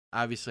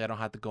 obviously, I don't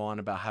have to go on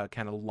about how it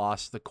kind of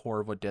lost the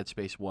core of what Dead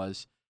Space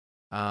was.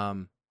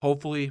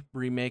 Hopefully,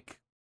 remake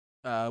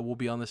will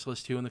be on this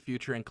list too in the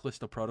future, and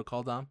Callisto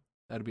Protocol, Dom.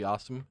 That'd be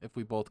awesome if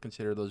we both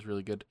consider those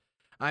really good.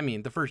 I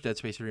mean, the first Dead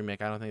Space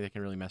remake, I don't think they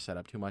can really mess that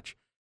up too much.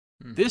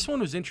 This one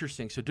was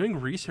interesting. So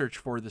doing research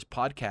for this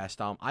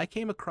podcast, I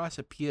came across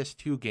a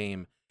PS2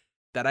 game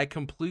that I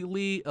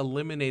completely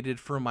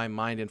eliminated from my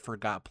mind and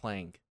forgot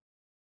playing.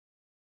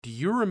 Do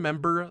you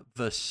remember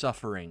The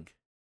Suffering?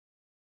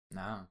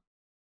 No.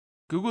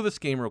 Google this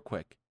game real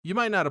quick. You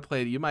might not have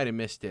played it. You might have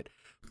missed it.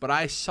 But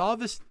I saw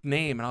this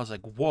name and I was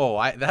like,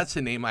 whoa, that's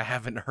a name I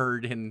haven't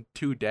heard in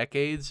 2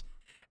 decades.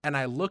 And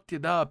I looked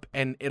it up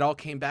and it all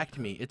came back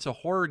to me. It's a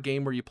horror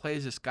game where you play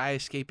as this guy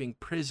escaping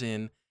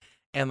prison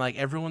and like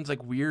everyone's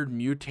like weird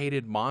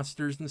mutated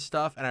monsters and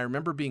stuff. And I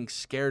remember being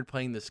scared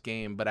playing this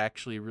game, but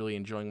actually really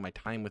enjoying my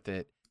time with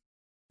it.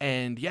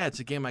 And yeah, it's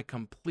a game I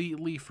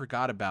completely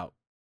forgot about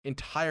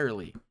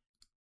entirely.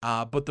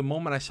 But the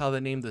moment I saw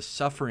the name The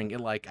Suffering,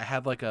 I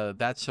had like a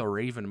That's So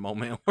Raven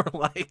moment where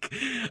like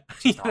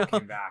it all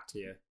came back to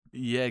you.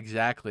 Yeah,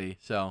 exactly.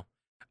 So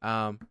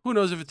who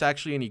knows if it's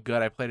actually any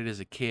good. I played it as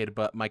a kid,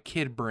 but my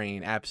kid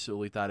brain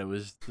absolutely thought it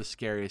was the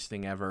scariest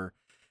thing ever.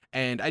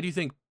 And I do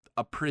think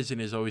a prison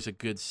is always a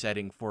good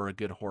setting for a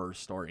good horror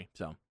story.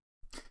 So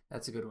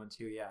that's a good one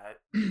too. Yeah,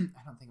 I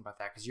don't think about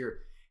that because you're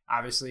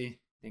obviously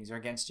things are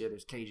against you.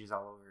 There's cages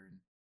all over, and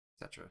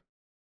etc.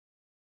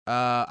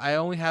 I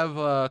only have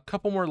a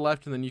couple more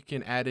left, and then you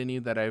can add any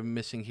that I'm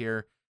missing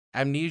here.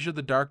 Amnesia: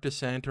 The Dark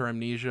Descent or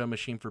Amnesia: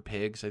 Machine for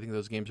Pigs. I think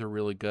those games are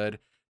really good.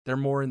 They're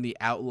more in the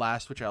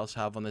Outlast, which I also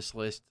have on this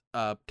list,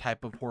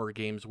 type of horror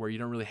games where you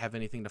don't really have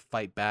anything to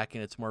fight back,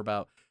 and it's more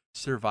about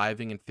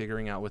surviving and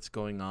figuring out what's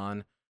going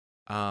on.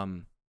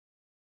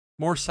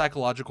 More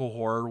psychological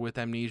horror with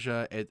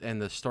Amnesia,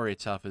 and the story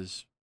itself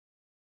is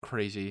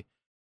crazy.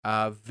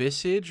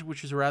 Visage,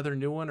 which is a rather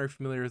new one. Are you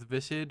familiar with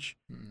Visage?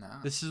 No.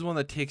 This is one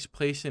that takes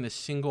place in a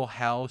single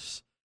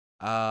house.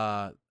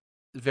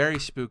 Very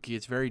spooky.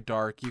 It's very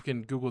dark. You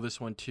can Google this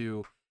one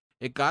too.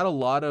 It got a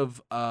lot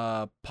of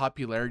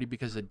popularity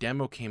because the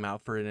demo came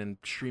out for it and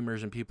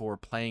streamers and people were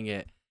playing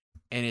it.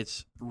 And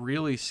it's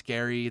really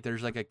scary.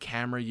 There's like a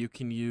camera you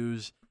can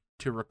use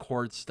to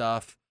record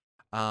stuff.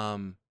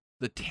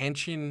 The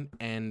tension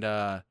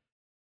and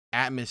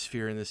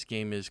atmosphere in this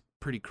game is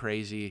pretty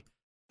crazy.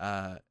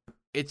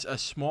 It's a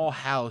small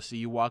house that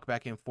you walk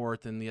back and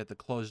forth, and you have to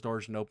close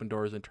doors and open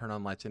doors and turn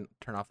on lights and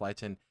turn off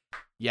lights. And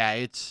yeah,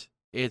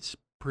 it's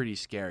pretty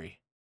scary.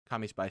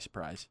 Caught me by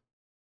surprise.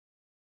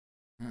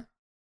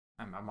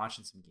 I'm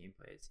watching some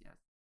gameplays. Yeah,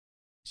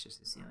 it's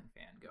just a ceiling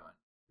fan going.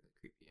 Really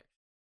creepy.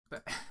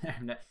 But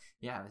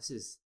yeah, this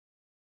is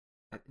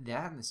that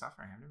and The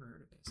Suffering. I've never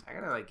heard of this. I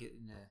gotta like get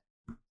into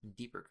some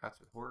deeper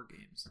cuts with horror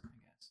games, I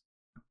guess.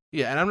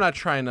 Yeah, and I'm not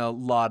trying to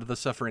laud The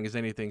Suffering as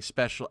anything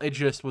special. It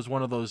just was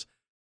one of those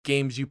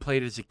games you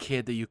played as a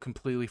kid that you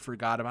completely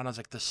forgot about. I was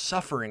like, The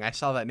Suffering. I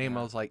saw that name.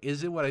 I was like,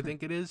 is it what I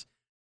think it is?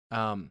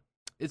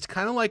 It's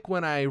kind of like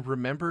when I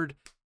remembered,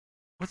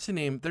 what's the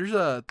name? There's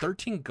a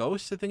 13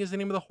 Ghosts, I think is the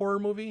name of the horror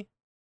movie.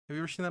 Have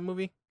you ever seen that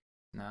movie?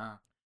 No.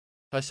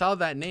 So I saw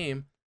that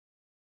name,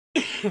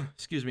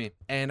 excuse me,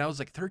 and I was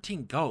like,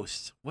 13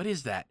 Ghosts? What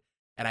is that?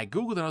 And I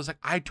Googled it, and I was like,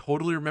 I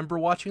totally remember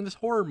watching this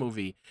horror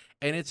movie.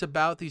 And it's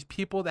about these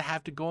people that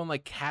have to go and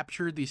like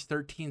capture these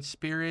 13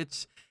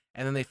 spirits,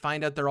 and then they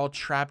find out they're all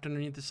trapped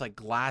underneath this like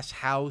glass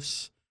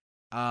house.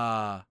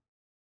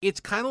 It's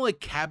kind of like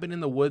Cabin in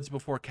the Woods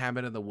before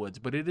Cabin in the Woods,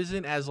 but it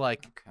isn't as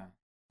like Okay.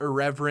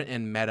 irreverent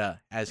and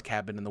meta as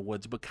Cabin in the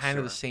Woods, but kind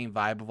of the Sure. same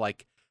vibe of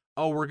like,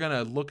 oh, we're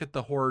gonna look at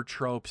the horror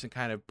tropes and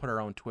kind of put our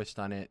own twist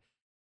on it.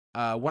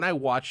 When I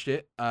watched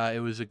it,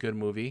 it was a good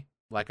movie.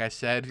 Like I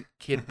said,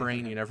 kid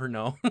brain, you never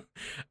know.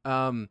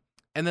 um,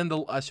 and then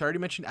so I already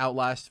mentioned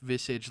Outlast,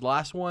 Visage.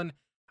 Last one,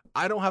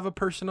 I don't have a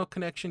personal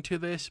connection to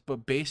this,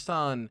 but based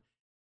on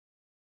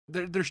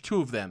there's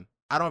two of them.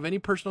 I don't have any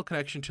personal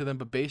connection to them,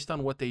 but based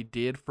on what they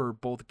did for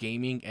both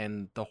gaming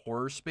and the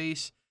horror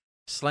space,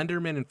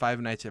 Slenderman and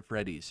Five Nights at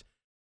Freddy's.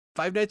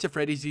 Five Nights at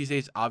Freddy's these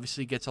days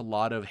obviously gets a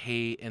lot of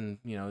hate, and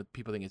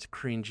people think it's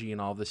cringy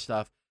and all this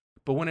stuff.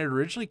 But when it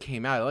originally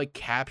came out, it like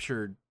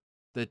captured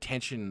the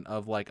attention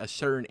of like a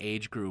certain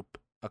age group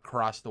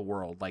across the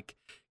world. Like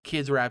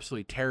kids were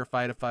absolutely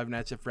terrified of Five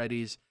Nights at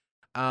Freddy's.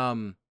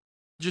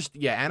 Just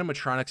yeah,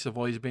 animatronics have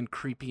always been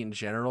creepy in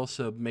general,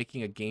 so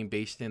making a game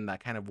based in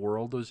that kind of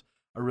world was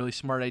a really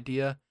smart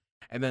idea.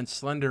 And then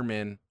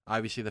Slenderman,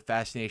 obviously the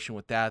fascination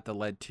with that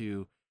led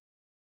to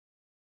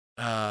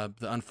the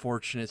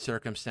unfortunate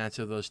circumstance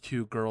of those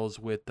two girls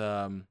with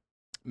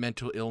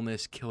mental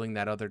illness killing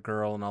that other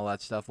girl and all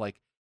that stuff. Like,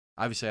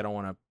 obviously I don't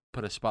want to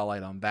put a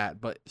spotlight on that,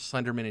 but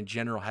Slenderman in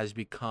general has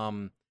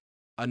become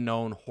a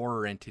known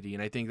horror entity,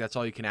 and I think that's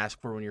all you can ask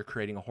for when you're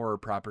creating a horror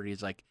property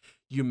is like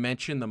you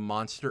mention the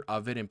monster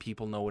of it and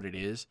people know what it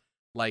is.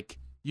 Like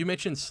you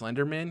mentioned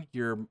Slenderman,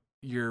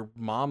 your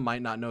mom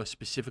might not know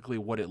specifically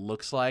what it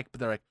looks like, but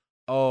they're like,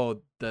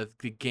 oh, the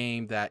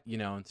game that,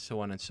 and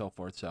so on and so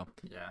forth. So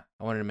Yeah.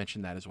 I wanted to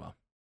mention that as well.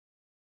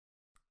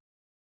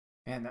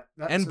 And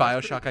and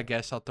BioShock, I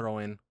guess I'll throw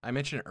in. I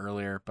mentioned it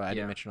earlier, but I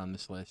didn't mention it on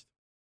this list.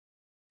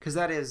 Because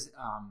that is,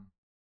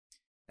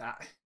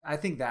 I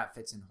think that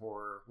fits in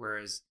horror,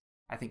 whereas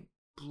I think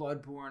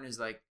Bloodborne is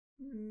like,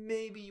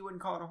 maybe you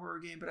wouldn't call it a horror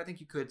game, but I think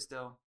you could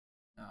still.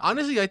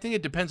 Honestly, I think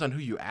it depends on who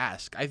you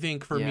ask. I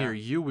think for me Yeah. or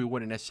you, we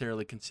wouldn't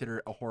necessarily consider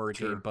it a horror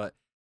Sure. game, but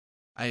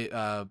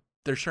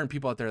there's certain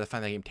people out there that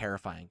find that game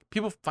terrifying.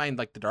 People find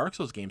like the Dark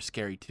Souls games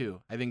scary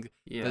too. I think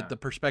the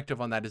perspective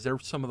on that is there are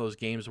some of those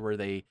games where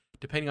they,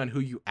 depending on who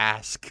you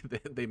ask,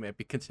 they might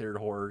be considered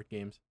horror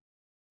games.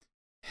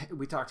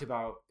 We talked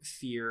about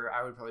Fear.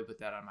 I would probably put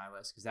that on my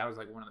list because that was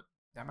like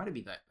that might have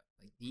been like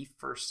the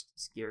first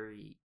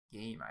scary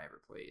game I ever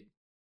played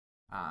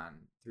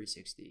on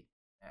 360,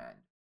 and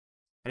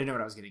I didn't know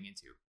what I was getting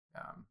into.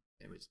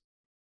 It was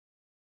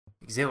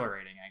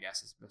exhilarating, I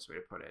guess is the best way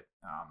to put it.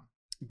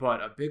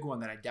 But a big one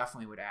that I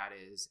definitely would add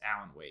is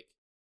Alan Wake.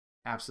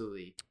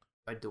 Absolutely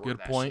adore Good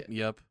that point. shit.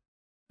 Yep.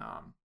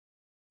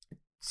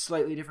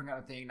 Slightly different kind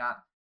of thing.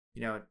 Not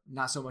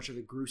so much of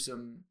the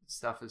gruesome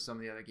stuff as some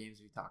of the other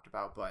games we talked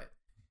about, but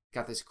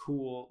got this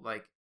cool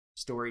like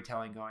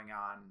storytelling going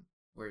on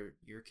where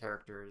your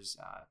character is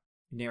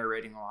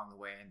narrating along the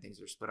way, and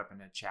things are split up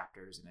into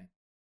chapters in a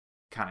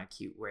kind of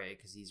cute way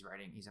because he's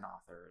an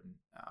author, and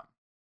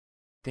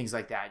things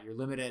like that. You're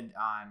limited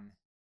on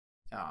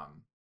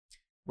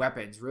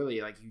weapons,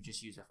 really. Like you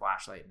just use a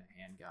flashlight and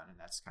a handgun, and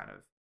that's kind of,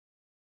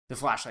 the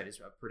flashlight is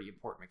a pretty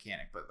important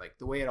mechanic, but like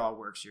the way it all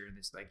works, you're in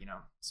this like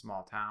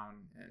small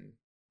town and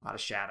a lot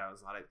of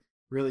shadows,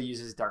 really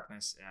uses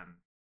darkness and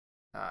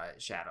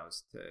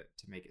shadows to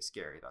make it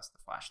scary, thus the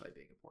flashlight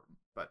being important.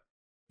 But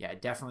yeah, I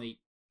definitely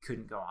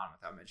couldn't go on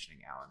without mentioning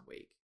Alan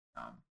Wake.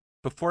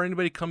 Before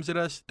anybody comes at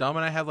us, Dom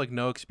and I have like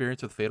no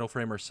experience with Fatal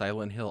Frame or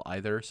Silent Hill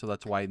either, so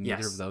that's why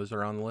neither of those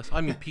are on the list.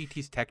 I mean,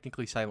 PT's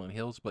technically Silent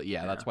Hills, but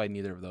yeah, that's why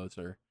neither of those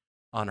are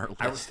on our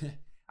list.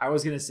 I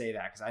was gonna say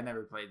that because I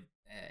never played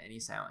any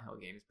Silent Hill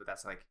games, but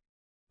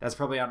that's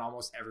probably on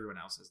almost everyone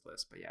else's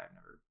list. But yeah, I've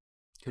never.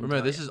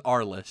 Remember, this is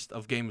our list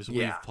of games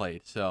we've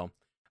played. So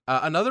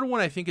another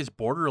one I think is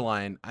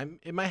borderline.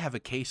 It might have a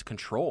case,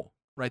 Control,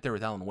 right there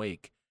with Alan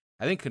Wake.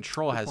 I think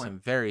Control has some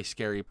very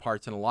scary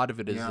parts, and a lot of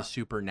it is the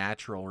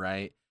supernatural,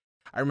 right?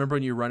 I remember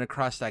when you run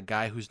across that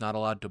guy who's not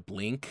allowed to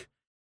blink,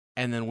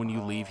 and then when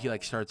you leave, he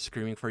like starts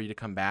screaming for you to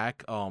come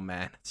back. Oh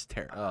man, it's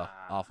terrible,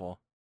 awful.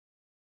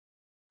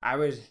 I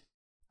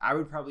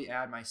would probably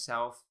add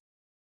myself,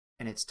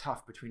 and it's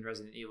tough between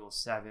Resident Evil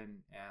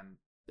 7 and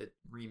the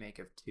remake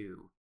of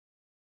 2,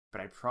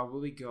 but I'd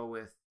probably go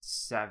with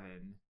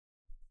 7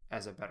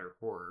 as a better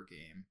horror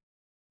game.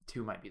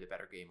 2 might be the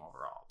better game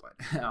overall, but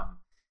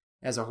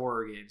as a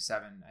horror game,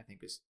 7 I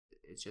think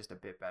it's just a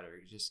bit better.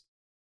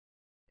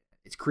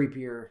 It's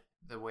creepier.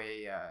 The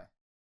way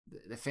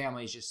the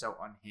family is just so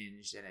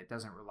unhinged, and it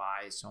doesn't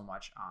rely so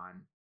much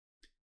on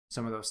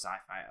some of those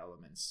sci-fi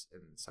elements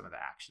and some of the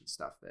action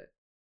stuff that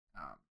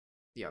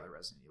the other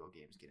Resident Evil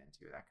games get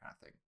into, that kind of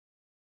thing.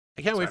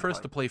 I can't wait for us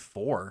to play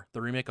 4,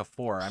 the remake of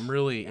 4. I'm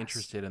really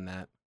interested in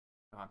that.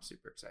 Oh, I'm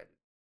super excited.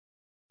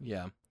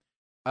 Yeah.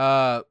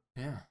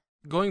 Yeah.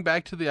 Going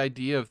back to the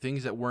idea of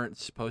things that weren't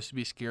supposed to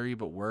be scary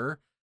but were,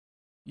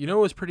 what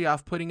was pretty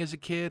off-putting as a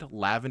kid?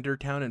 Lavender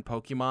Town in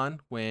Pokemon,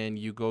 when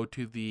you go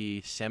to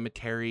the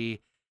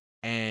cemetery,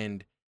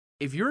 and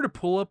if you were to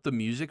pull up the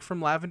music from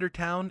Lavender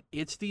Town,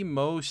 it's the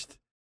most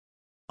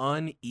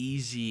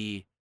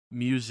uneasy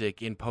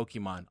music in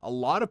Pokemon. A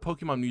lot of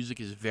Pokemon music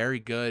is very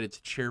good. It's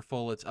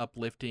cheerful, it's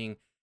uplifting.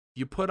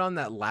 You put on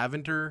that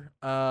Lavender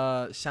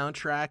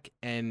soundtrack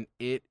and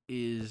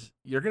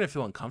you're going to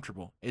feel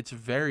uncomfortable. It's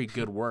very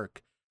good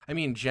work. I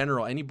mean, in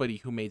general, anybody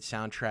who made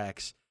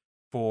soundtracks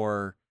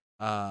for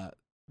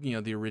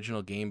the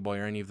original Game Boy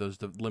or any of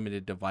those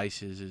limited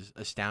devices is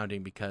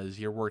astounding, because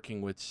you're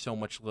working with so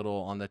much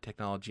little on the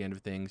technology end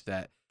of things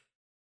that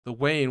the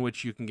way in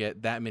which you can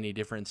get that many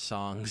different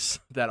songs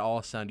that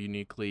all sound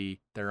uniquely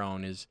their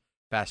own is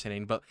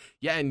fascinating. But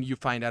yeah, and you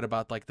find out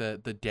about like the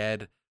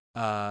dead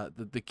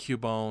the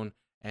Cubone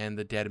and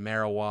the dead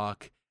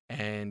Marowak,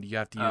 and you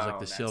have to use like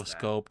the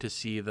Silph to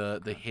see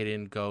the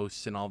hidden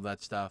ghosts and all of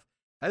that stuff.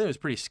 I think it was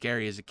pretty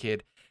scary as a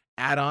kid.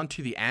 Add on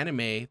to the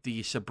anime,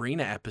 the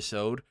Sabrina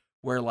episode,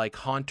 where like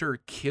Haunter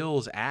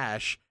kills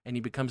Ash and he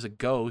becomes a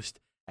ghost,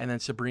 and then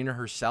Sabrina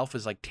herself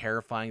is like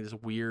terrifying this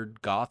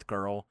weird goth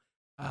girl,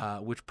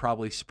 which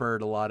probably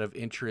spurred a lot of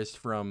interest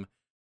from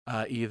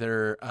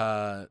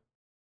either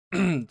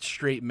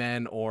straight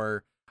men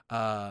or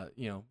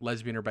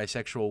lesbian or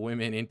bisexual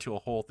women into a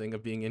whole thing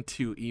of being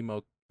into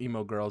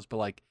emo girls. But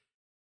like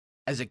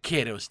as a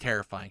kid, it was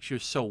terrifying. She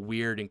was so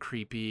weird and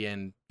creepy,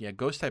 and yeah,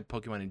 ghost type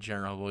Pokemon in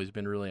general have always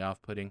been really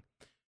off-putting.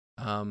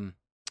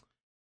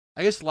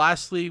 I guess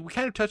lastly, we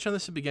kind of touched on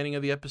this at the beginning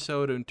of the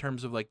episode in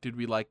terms of like, did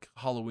we like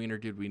Halloween or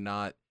did we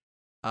not?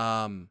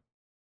 I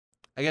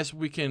guess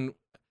we can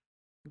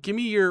give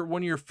me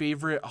one of your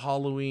favorite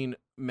Halloween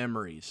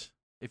memories,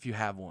 if you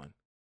have one.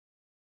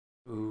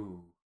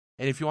 Ooh.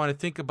 And if you want to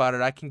think about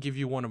it, I can give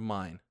you one of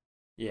mine.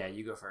 Yeah,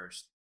 you go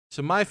first.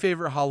 So my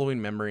favorite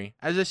Halloween memory,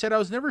 as I said, I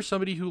was never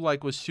somebody who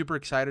like was super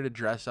excited to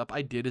dress up.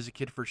 I did as a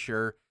kid for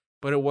sure,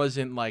 but it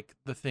wasn't like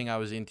the thing I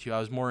was into. I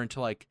was more into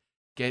like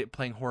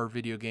playing horror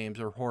video games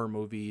or horror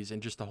movies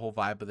and just the whole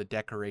vibe of the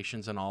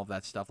decorations and all of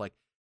that stuff. Like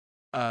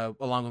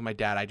along with my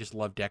dad, I just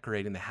loved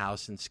decorating the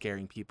house and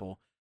scaring people.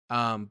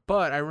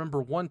 But I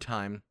remember one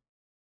time,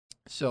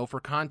 so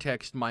for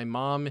context, my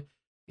mom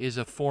is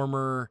a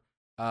former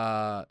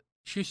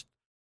she's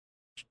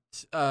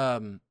what's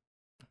the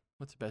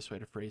best way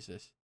to phrase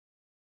this?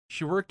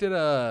 She worked at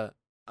a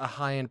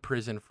high-end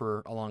prison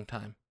for a long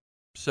time.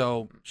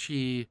 So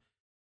in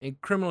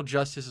criminal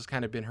justice has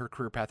kind of been her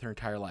career path her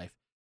entire life.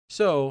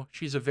 So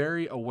she's a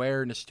very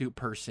aware and astute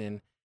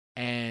person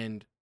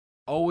and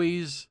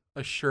always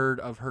assured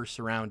of her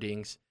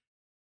surroundings.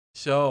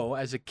 So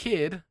as a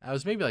kid, I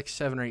was maybe like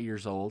 7 or 8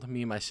 years old,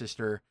 me and my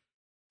sister,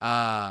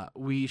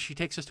 she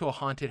takes us to a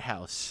haunted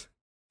house.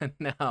 And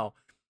now,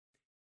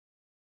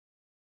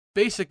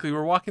 basically,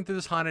 we're walking through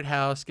this haunted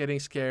house, getting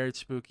scared,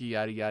 spooky,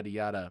 yada, yada,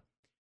 yada.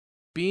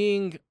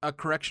 Being a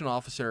correctional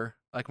officer,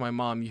 like my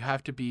mom, you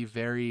have to be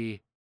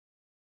very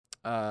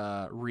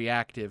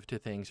reactive to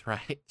things,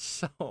 right?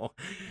 So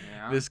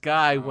this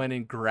guy went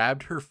and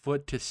grabbed her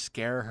foot to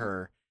scare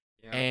her.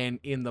 Yeah. And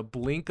in the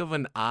blink of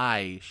an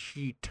eye,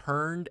 she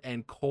turned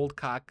and cold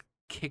cock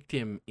kicked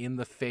him in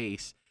the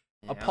face.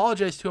 Yeah.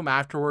 Apologized to him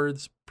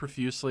afterwards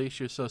profusely.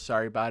 She was so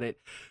sorry about it.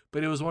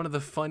 But it was one of the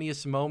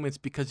funniest moments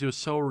because it was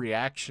so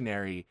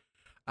reactionary.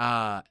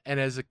 And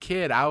as a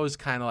kid, I was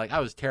kind of like, I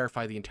was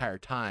terrified the entire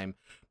time.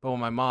 But when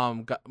my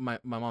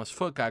mom's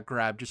foot got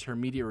grabbed, just her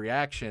immediate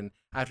reaction,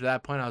 after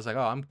that point, I was like,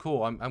 oh, I'm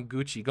cool. I'm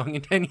Gucci going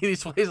into any of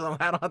these places.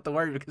 I don't have to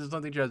worry because if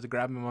something tries to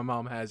grab me, my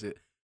mom has it.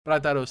 But I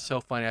thought it was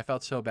so funny. I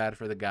felt so bad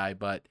for the guy,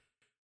 but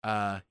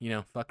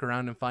fuck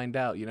around and find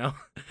out, I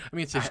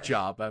mean, it's his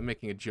job. I'm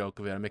making a joke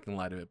of it. I'm making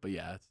light of it, but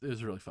yeah, it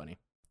was really funny.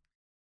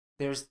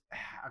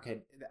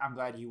 Okay, I'm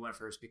glad you went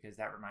first because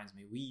that reminds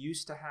me. We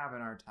used to have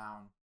in our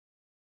town,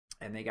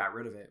 and they got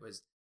rid of it. It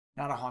was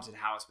not a haunted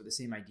house, but the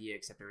same idea,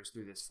 except it was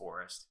through this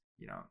forest,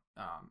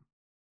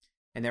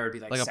 and there would be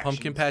like a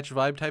pumpkin patch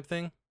vibe type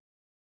thing.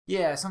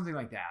 Yeah, something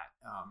like that.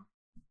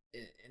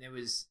 And it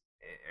was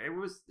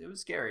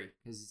scary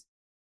because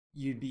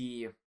you'd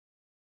be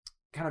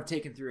kind of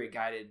taken through it,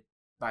 guided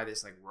by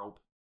this like rope.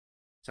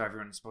 So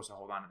everyone is supposed to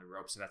hold on to the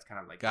rope. So that's kind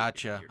of like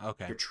gotcha.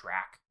 Your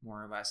track,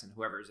 more or less, and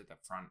whoever's at the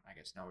front, I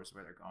guess, knows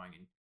where they're going,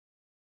 and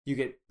you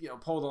get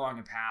pulled along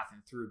a path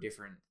and through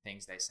different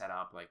things they set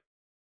up. Like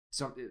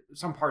some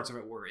parts of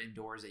it were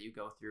indoors that you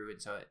go through, and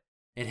so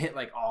it hit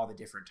like all the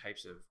different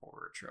types of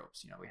horror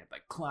tropes. We had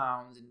like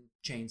clowns and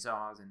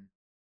chainsaws and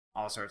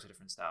all sorts of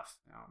different stuff.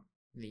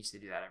 They used to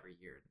do that every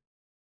year.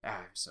 It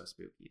was so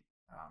spooky.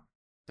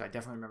 So I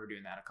definitely remember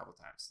doing that a couple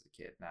times as a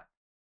kid. The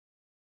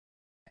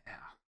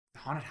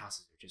haunted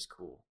houses are just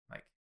cool.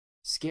 Like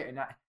scary.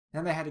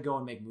 Then they had to go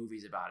and make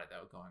movies about it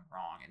though, going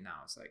wrong. And now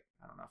it's like,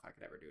 I don't know if I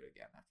could ever do it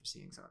again after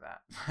seeing some of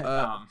that.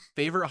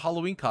 Favorite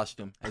Halloween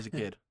costume as a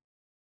kid?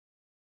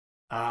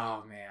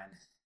 Oh man,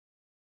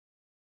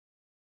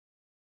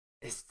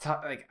 it's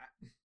tough. Like,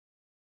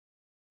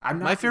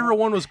 my favorite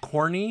one was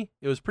corny.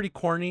 It was pretty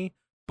corny,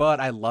 but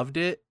I loved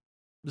it.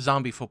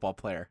 Zombie football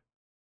player.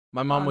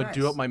 My mom would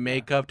do up my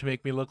makeup to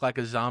make me look like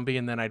a zombie,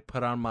 and then I'd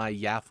put on my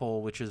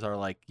Yaffle, which is our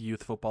like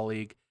youth football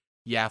league,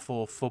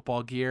 Yaffle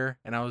football gear,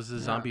 and I was a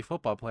zombie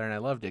football player, and I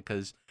loved it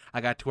because I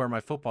got to wear my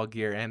football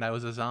gear, and I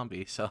was a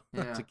zombie. So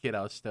as a kid,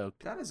 I was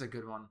stoked. That is a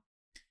good one.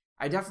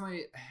 I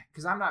definitely,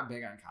 because I'm not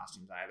big on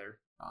costumes either.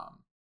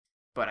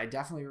 But I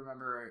definitely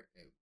remember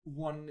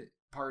one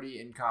party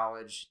in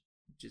college,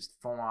 just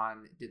full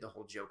on did the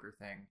whole Joker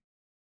thing.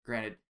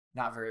 Granted,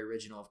 not very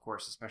original, of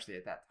course, especially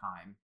at that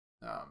time.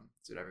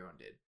 That's what everyone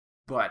did.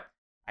 But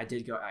I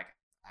did go. I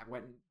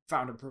went and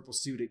found a purple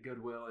suit at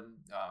Goodwill and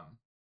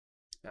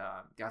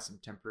got some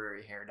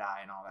temporary hair dye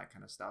and all that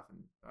kind of stuff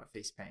and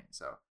face paint.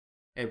 So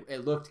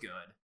it looked good.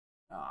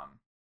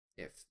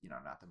 If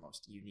not the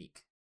most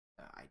unique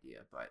idea,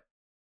 but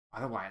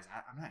otherwise,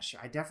 I'm not sure.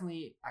 I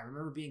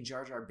remember being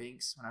Jar Jar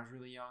Binks when I was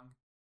really young.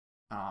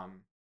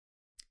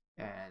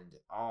 And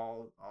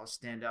I'll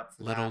stand up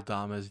for Little that.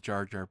 Dom as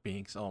Jar Jar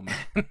Binks. Oh man.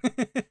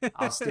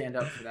 I'll stand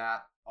up for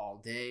that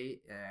all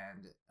day,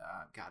 and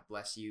God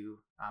bless you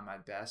on my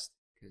best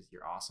because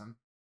you're awesome.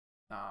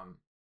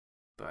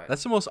 But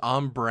that's the most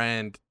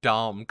on-brand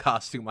Dom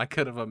costume I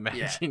could have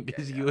imagined.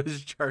 Is you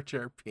as Jar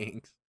Jar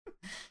Binks.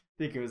 I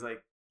think it was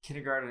like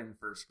kindergarten and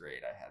first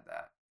grade. I had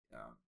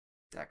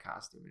that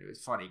costume, and it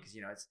was funny because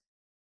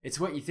it's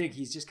what you think.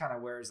 He's just kind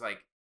of wears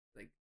like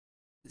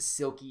the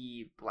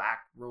silky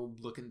black robe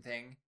looking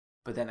thing,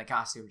 but then the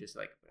costume just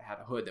like had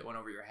a hood that went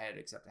over your head,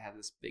 except it had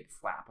this big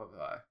flap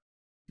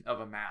of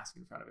a mask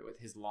in front of it with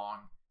his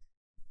long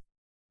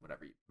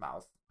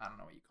mouth. I don't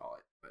know what you call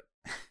it, but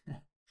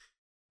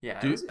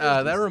yeah. Dude,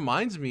 that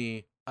reminds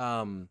me.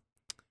 My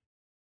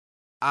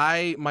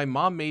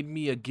mom made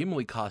me a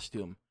Gimli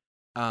costume.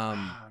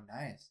 Oh,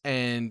 nice.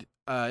 And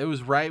it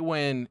was right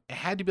when it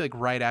had to be like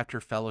right after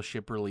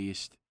Fellowship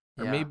released,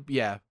 or maybe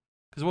because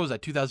what was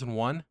that,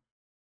 2001?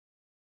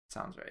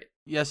 Sounds right.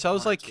 Yeah, so I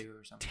was like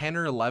 10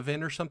 or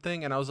 11 or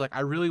something, and I was like, I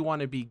really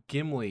want to be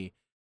Gimli,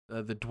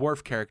 the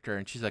dwarf character.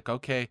 And she's like,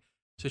 okay.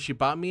 So she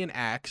bought me an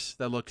axe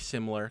that looked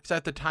similar, because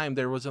at the time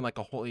there wasn't like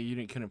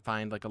couldn't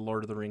find like a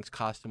Lord of the Rings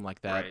costume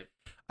like that.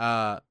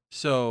 Right.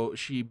 So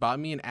she bought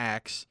me an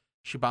axe.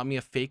 She bought me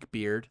a fake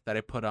beard that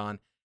I put on,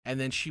 and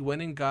then she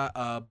went and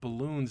got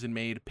balloons and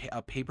made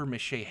a paper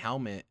mache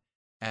helmet,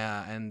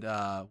 and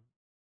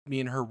me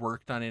and her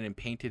worked on it and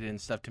painted it and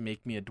stuff to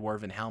make me a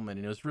dwarven helmet,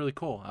 and it was really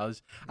cool.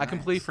 I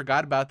completely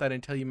forgot about that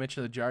until you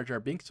mentioned the Jar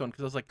Jar Binks one,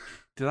 because I was like,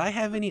 did I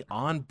have any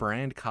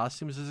on-brand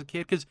costumes as a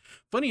kid? Because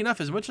funny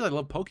enough, as much as I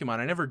love Pokemon,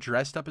 I never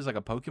dressed up as like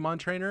a Pokemon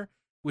trainer,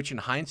 which in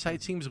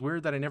hindsight seems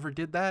weird that I never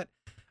did that.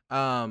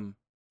 Because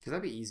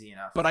that'd be easy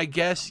enough. But I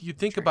guess you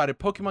think about it,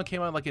 Pokemon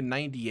came out like in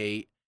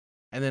 98,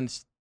 and then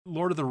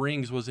Lord of the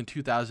Rings was in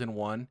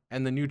 2001,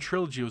 and the new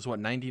trilogy was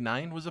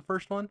 99 was the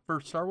first one for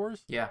Star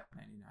Wars? Yeah,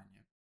 99, yeah.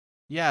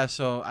 Yeah,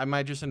 so I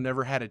might just have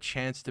never had a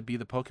chance to be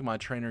the Pokemon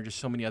trainer. Just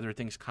so many other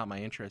things caught my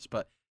interest.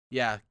 But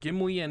yeah,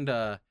 Gimli and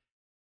the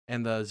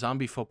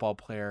zombie football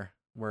player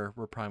were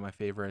probably my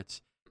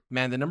favorites.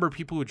 Man, the number of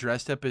people who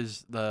dressed up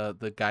as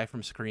the guy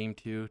from Scream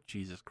 2,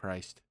 Jesus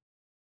Christ.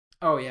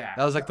 Oh yeah,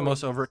 that was like the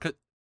most over.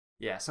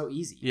 Yeah, so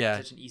easy. Yeah,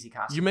 such an easy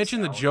costume. You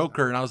mentioned the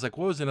Joker, and I was like,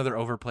 what was another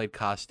overplayed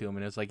costume?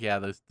 And it was like, yeah,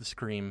 the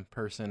Scream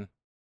person.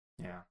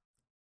 Yeah,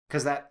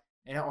 because and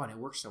it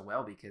works so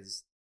well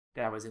because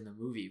that was in the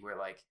movie where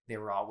like they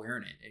were all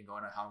wearing it and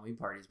going to Halloween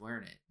parties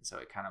wearing it, and so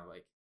it kind of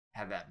like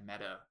had that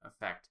meta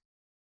effect,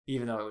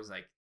 even though it was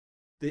like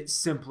the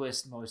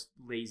simplest, most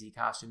lazy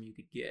costume you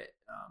could get.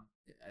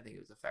 I think it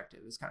was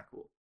effective. It was kind of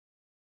cool.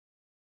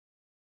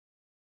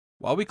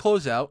 While we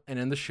close out and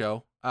end the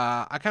show,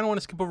 I kind of want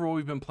to skip over what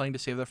we've been playing to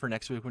save that for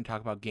next week when we talk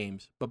about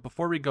games. But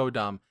before we go,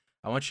 Dom,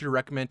 I want you to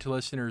recommend to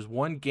listeners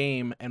one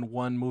game and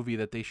one movie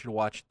that they should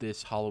watch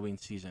this Halloween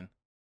season.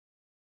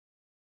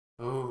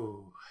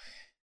 Oh.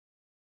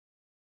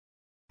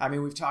 I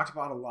mean, we've talked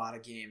about a lot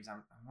of games. I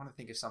want to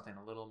think of something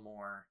a little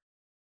more,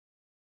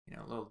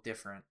 a little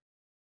different.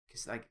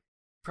 Because, like,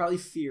 probably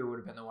Fear would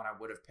have been the one I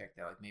would have picked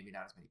that, like, maybe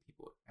not as many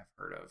people have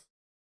heard of.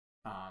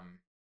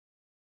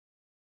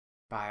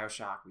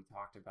 BioShock, we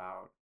talked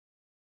about.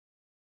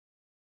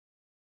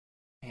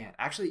 Man,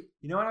 actually,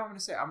 you know what I'm going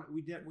to say?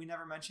 We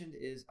never mentioned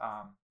is,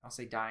 I'll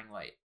say Dying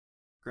Light.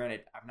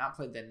 Granted, I've not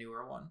played the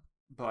newer one,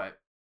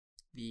 but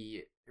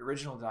the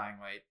original Dying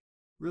Light,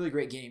 really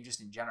great game just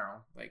in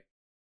general. Like,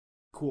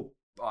 cool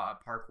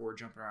parkour,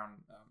 jumping around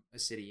a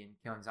city and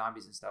killing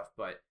zombies and stuff.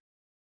 But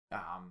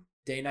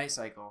day-night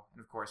cycle,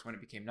 and of course, when it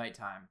became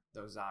nighttime,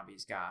 those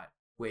zombies got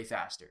way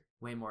faster,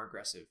 way more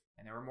aggressive,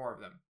 and there were more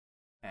of them.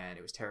 And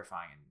it was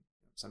terrifying, and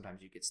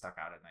sometimes you get stuck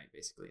out at night,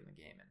 basically, in the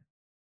game. And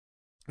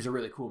it was a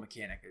really cool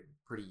mechanic, and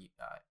pretty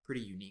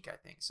unique, I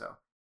think. So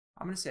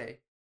I'm going to say,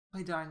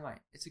 play Dying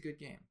Light. It's a good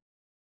game.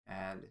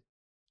 And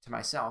to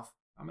myself,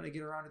 I'm going to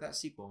get around to that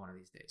sequel one of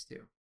these days,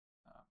 too.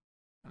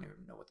 I don't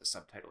even know what the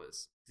subtitle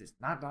is. It's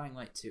not Dying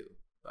Light 2,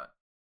 but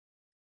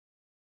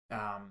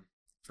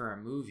for a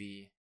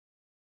movie,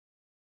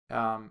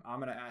 I'm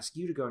going to ask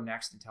you to go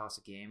next and tell us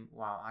a game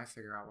while I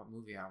figure out what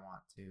movie I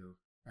want to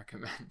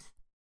recommend.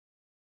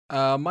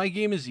 My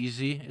game is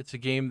easy. It's a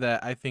game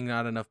that I think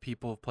not enough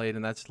people have played,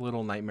 and that's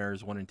Little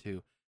Nightmares 1 and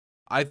 2.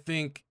 I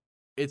think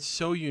it's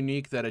so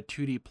unique that a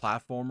 2D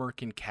platformer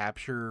can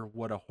capture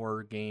what a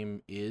horror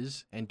game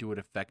is and do it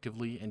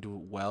effectively and do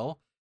it well.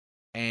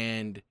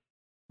 And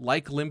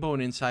like Limbo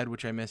and Inside,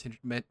 which I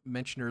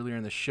mentioned earlier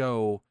in the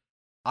show,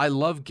 I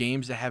love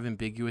games that have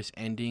ambiguous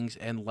endings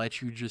and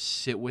let you just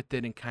sit with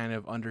it and kind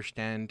of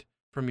understand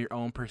from your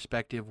own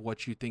perspective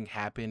what you think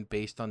happened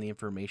based on the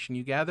information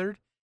you gathered.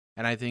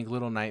 And I think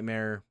Little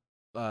Nightmares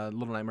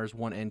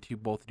 1 and 2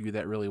 both do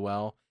that really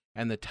well,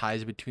 and the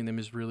ties between them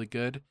is really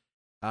good.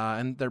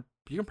 And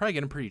you can probably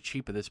get them pretty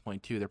cheap at this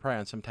point too. They're probably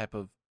on some type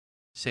of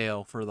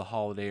sale for the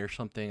holiday or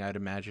something, I'd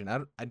imagine.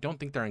 I don't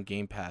think they're on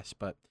Game Pass,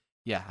 but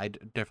yeah, I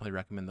definitely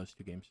recommend those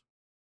two games.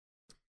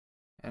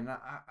 And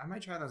I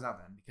might try those out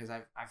then, because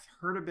I've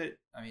heard a bit.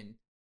 I mean,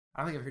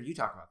 I don't think I've heard you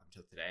talk about them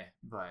till today,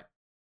 but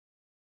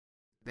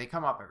they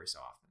come up every so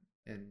often,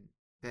 and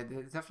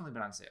they've definitely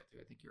been on sale too.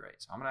 I think you're right,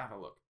 so I'm gonna have a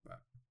look.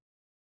 But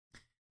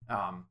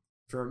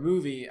for a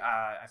movie,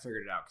 I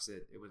figured it out because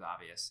it was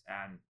obvious,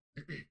 and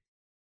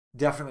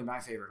definitely my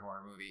favorite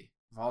horror movie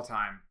of all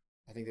time.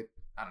 I think that,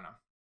 I don't know.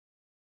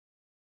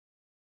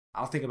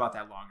 I'll think about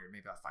that longer.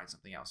 Maybe I'll find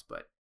something else,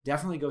 but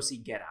definitely go see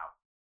Get Out,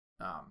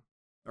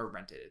 or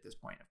rent it at this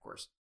point, of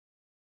course.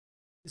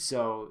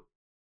 So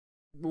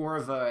more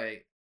of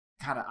a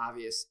kind of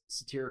obvious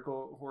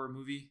satirical horror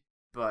movie,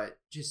 but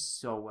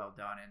just so well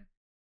done, and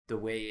the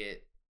way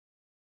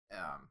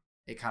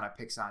it kind of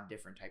picks on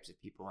different types of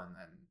people and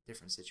then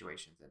different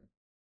situations,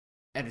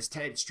 and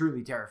it's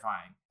truly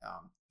terrifying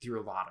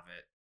through a lot of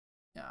it.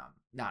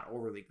 Not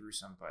overly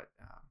gruesome, but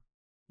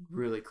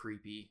really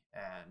creepy,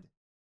 and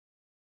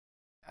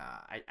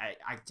I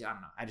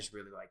don't know. I just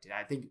really liked it.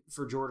 I think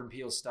for Jordan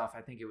Peele's stuff,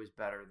 I think it was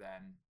better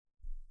than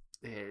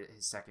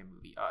his second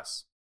movie,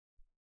 Us.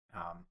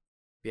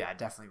 Yeah, I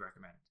definitely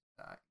recommend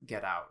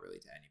Get Out really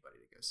to anybody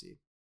to go see.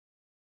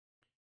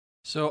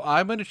 So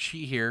I'm going to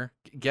cheat here.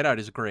 Get Out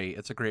is great.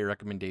 It's a great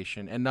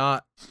recommendation, and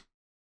not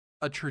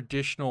a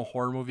traditional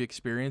horror movie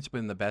experience, but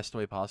in the best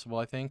way possible,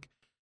 I think.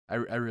 I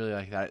really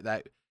like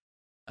that.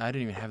 I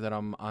didn't even have that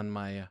on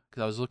my,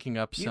 because I was looking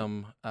up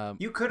some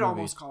you could movies.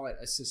 Almost call it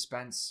a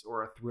suspense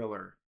or a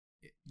thriller.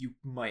 You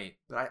might,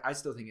 but I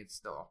still think it's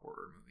still a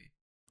horror movie.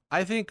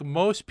 I think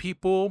most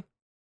people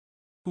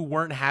who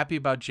weren't happy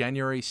about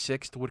January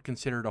 6th would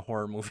consider it a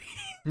horror movie.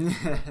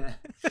 yeah.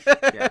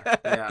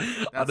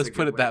 I'll just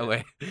put it that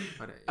way.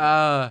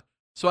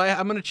 So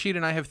I'm going to cheat,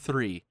 and I have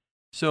 3.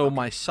 So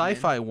my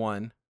sci-fi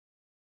one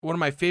of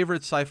my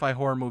favorite sci-fi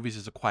horror movies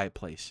is A Quiet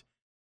Place.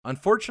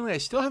 Unfortunately, I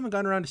still haven't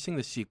gotten around to seeing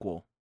the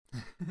sequel.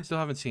 Still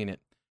haven't seen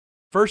it.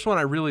 First one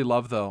I really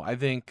love, though. I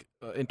think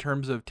in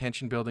terms of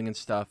tension building and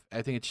stuff,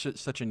 I think it's just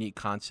such a neat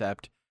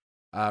concept.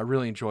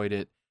 Really enjoyed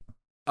it.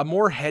 A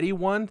more heady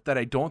one that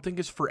I don't think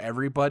is for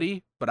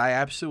everybody, but I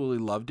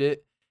absolutely loved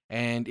it.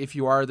 And if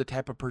you are the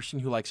type of person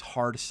who likes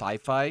hard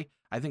sci-fi,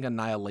 I think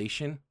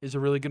Annihilation is a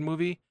really good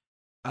movie.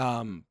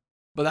 But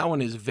that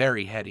one is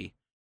very heady.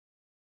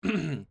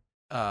 And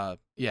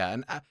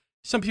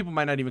some people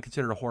might not even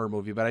consider it a horror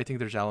movie, but I think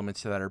there's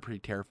elements to that are pretty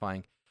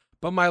terrifying.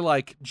 But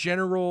my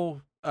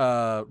general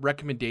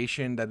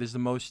recommendation that is the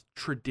most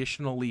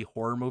traditionally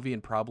horror movie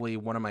and probably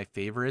one of my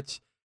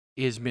favorites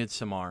is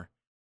Midsommar.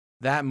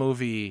 That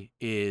movie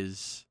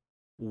is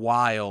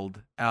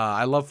wild.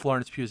 I love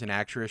Florence Pugh as an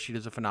actress. She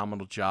does a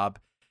phenomenal job.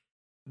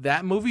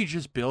 That movie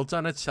just builds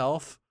on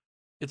itself.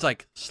 It's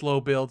like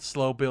slow build,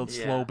 slow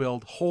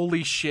build.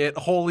 Holy shit,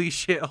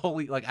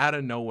 like out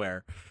of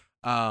nowhere.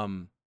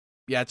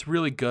 It's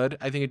really good.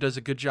 I think it does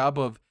a good job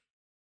of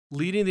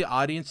leading the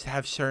audience to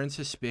have certain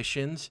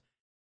suspicions.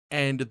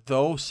 And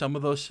though some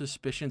of those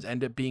suspicions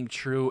end up being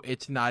true,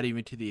 it's not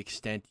even to the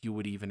extent you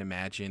would even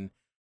imagine.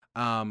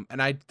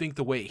 And I think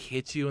the way it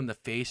hits you in the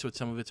face with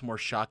some of its more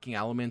shocking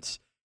elements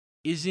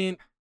isn't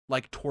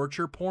like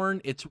torture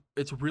porn. It's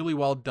really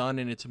well done,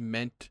 and it's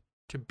meant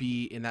to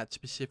be in that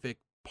specific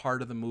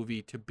part of the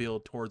movie to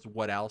build towards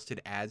what else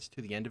it adds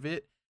to the end of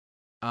it.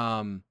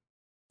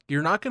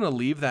 You're not going to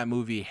leave that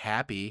movie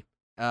happy.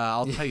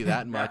 I'll tell you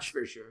that much.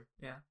 For sure.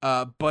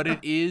 Yeah. But it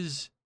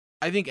is,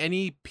 I think,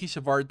 any piece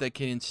of art that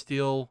can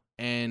instill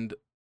and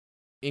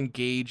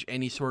engage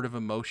any sort of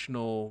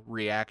emotional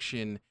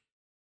reaction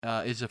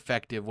is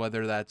effective,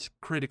 whether that's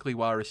critically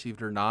well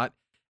received or not.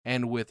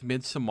 And with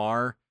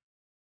Midsommar,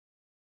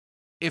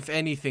 if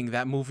anything,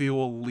 that movie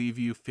will leave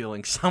you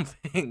feeling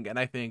something, and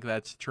I think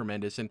that's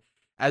tremendous. And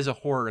as a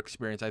horror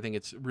experience, I think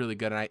it's really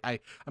good. And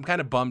I'm kind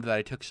of bummed that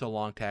I took so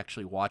long to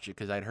actually watch it,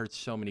 because I'd heard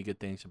so many good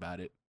things about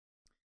it.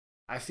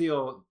 I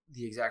feel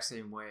the exact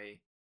same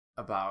way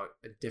about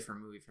a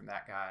different movie from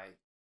that guy.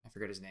 I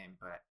forget his name,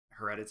 but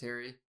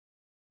Hereditary.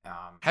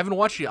 Haven't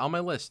watched it on my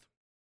list.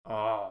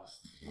 Oh,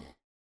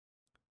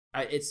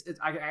 I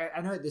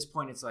know at this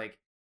point it's like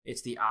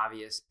it's the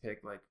obvious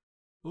pick, like,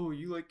 oh,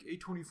 you like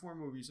A24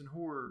 movies and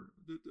horror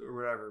or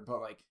whatever, but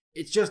like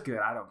it's just good.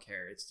 I don't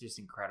care. It's just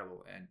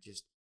incredible and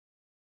just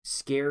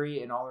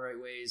scary in all the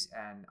right ways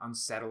and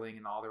unsettling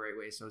in all the right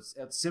ways. So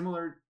it's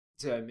similar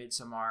to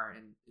Midsommar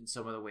in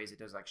some of the ways it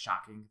does like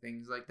shocking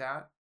things like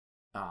that.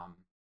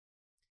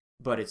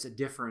 But it's a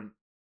different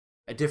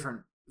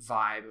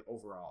vibe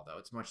overall, though.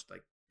 It's much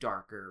like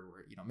darker,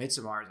 where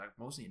Midsommar is like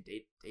mostly in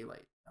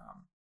daylight,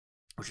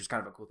 which is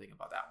kind of a cool thing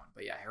about that one.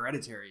 But yeah,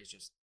 Hereditary is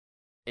just,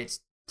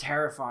 it's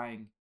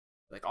terrifying,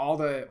 like all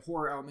the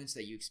horror elements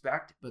that you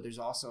expect, but there's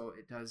also,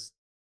 it does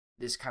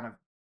this kind of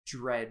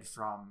dread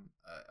from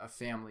a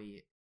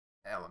family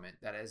element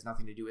that has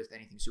nothing to do with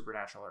anything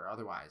supernatural or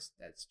otherwise.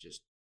 That's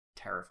just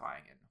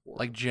terrifying and horrible.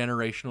 Like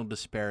generational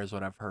despair is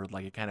what I've heard.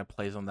 Like it kind of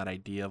plays on that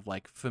idea of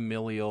like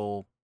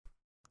familial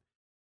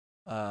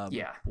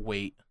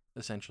weight,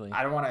 essentially.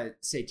 I don't want to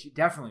say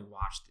definitely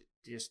watched it.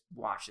 Just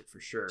watch it for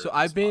sure. So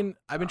I've been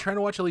trying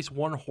to watch at least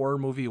one horror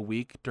movie a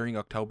week during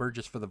October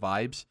just for the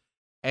vibes.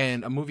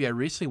 And a movie I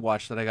recently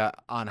watched that I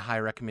got on high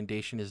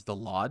recommendation is The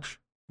Lodge.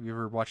 Have you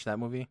ever watched that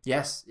movie?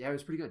 Yes. Yeah, it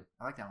was pretty good.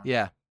 I like that one.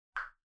 Yeah.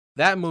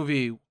 That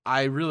movie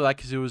I really like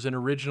because it was an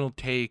original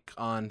take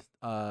on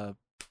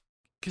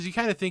because you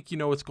kind of think you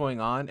know what's going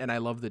on, and I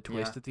love the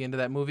twist at the end of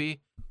that movie.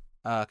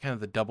 Kind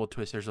of the double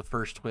twist. There's a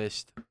first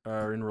twist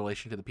in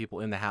relation to the people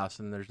in the house,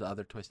 and there's the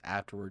other twist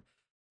afterward.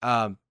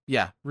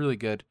 Yeah, really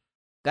good.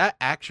 That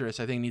actress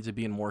I think needs to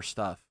be in more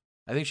stuff.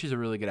 I think she's a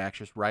really good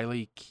actress.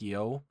 Riley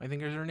Keough, I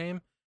think is her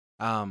name.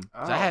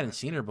 'Cause I hadn't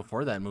seen her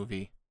before that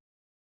movie.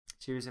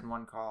 She was in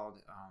one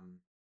called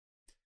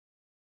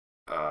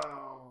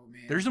oh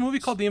man. There's a movie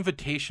called The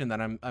Invitation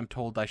that I'm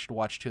told I should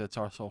watch too. That's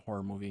also a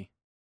horror movie.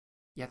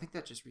 Yeah, I think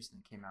that just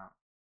recently came out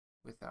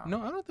with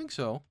No, I don't think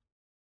so.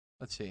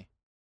 Let's see.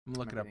 I'm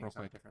gonna look it up real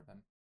quick.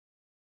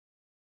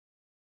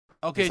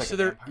 Okay, like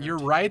so you're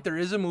right. There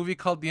is a movie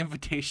called The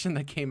Invitation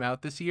that came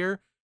out this year.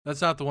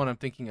 That's not the one I'm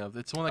thinking of.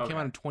 It's the one that came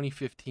out in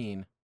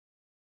 2015.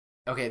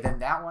 Okay, then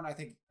that one I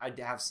think I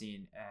have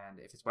seen, and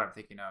if it's what I'm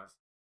thinking of,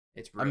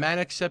 it's A man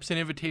accepts an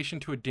invitation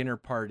to a dinner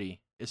party.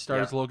 It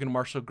stars Logan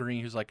Marshall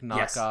Green, who's like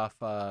knockoff.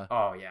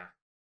 Oh yeah,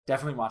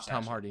 definitely watch that.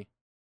 Tom Hardy.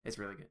 It's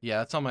really good. Yeah,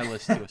 that's on my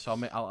list too. So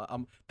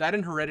I'll that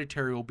and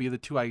Hereditary will be the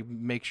two I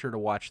make sure to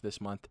watch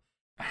this month.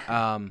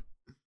 Yeah,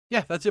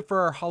 that's it for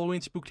our Halloween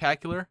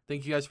Spooktacular.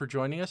 Thank you guys for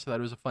joining us. That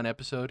was a fun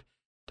episode.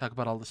 Talk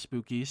about all the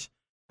spookies.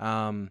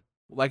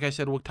 Like I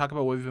said, we'll talk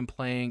about what we've been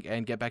playing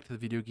and get back to the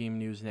video game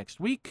news next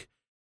week.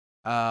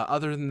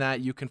 Other than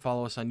that, you can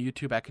follow us on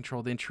YouTube at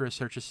Controlled Interest.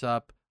 Search us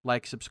up,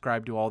 like,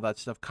 subscribe, do all that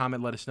stuff.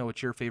 Comment, let us know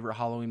what your favorite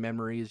Halloween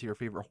memory is, your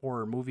favorite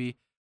horror movie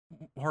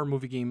or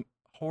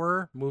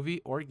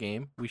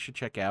game we should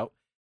check out.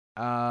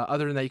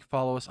 Other than that, you can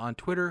follow us on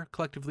Twitter,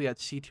 collectively at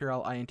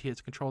CTRLINT. It's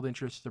Controlled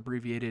Interest, it's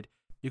abbreviated.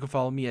 You can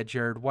follow me at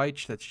Jared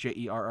Weich, that's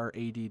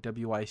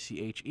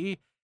JERRADWICHE.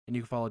 And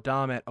you can follow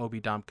Dom at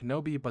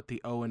OBDomKenobi, but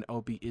the O in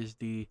OB is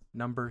the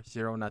number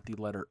 0, not the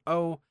letter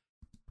O.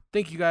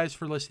 Thank you guys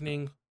for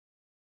listening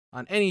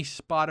on any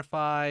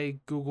Spotify,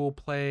 Google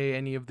Play,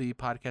 any of the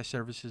podcast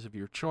services of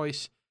your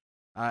choice.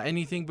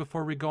 Anything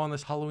before we go on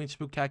this Halloween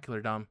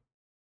Spooktacular, Dom?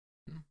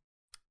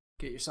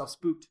 Get yourself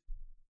spooked.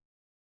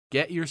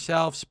 Get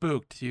yourself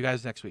spooked. See you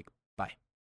guys next week.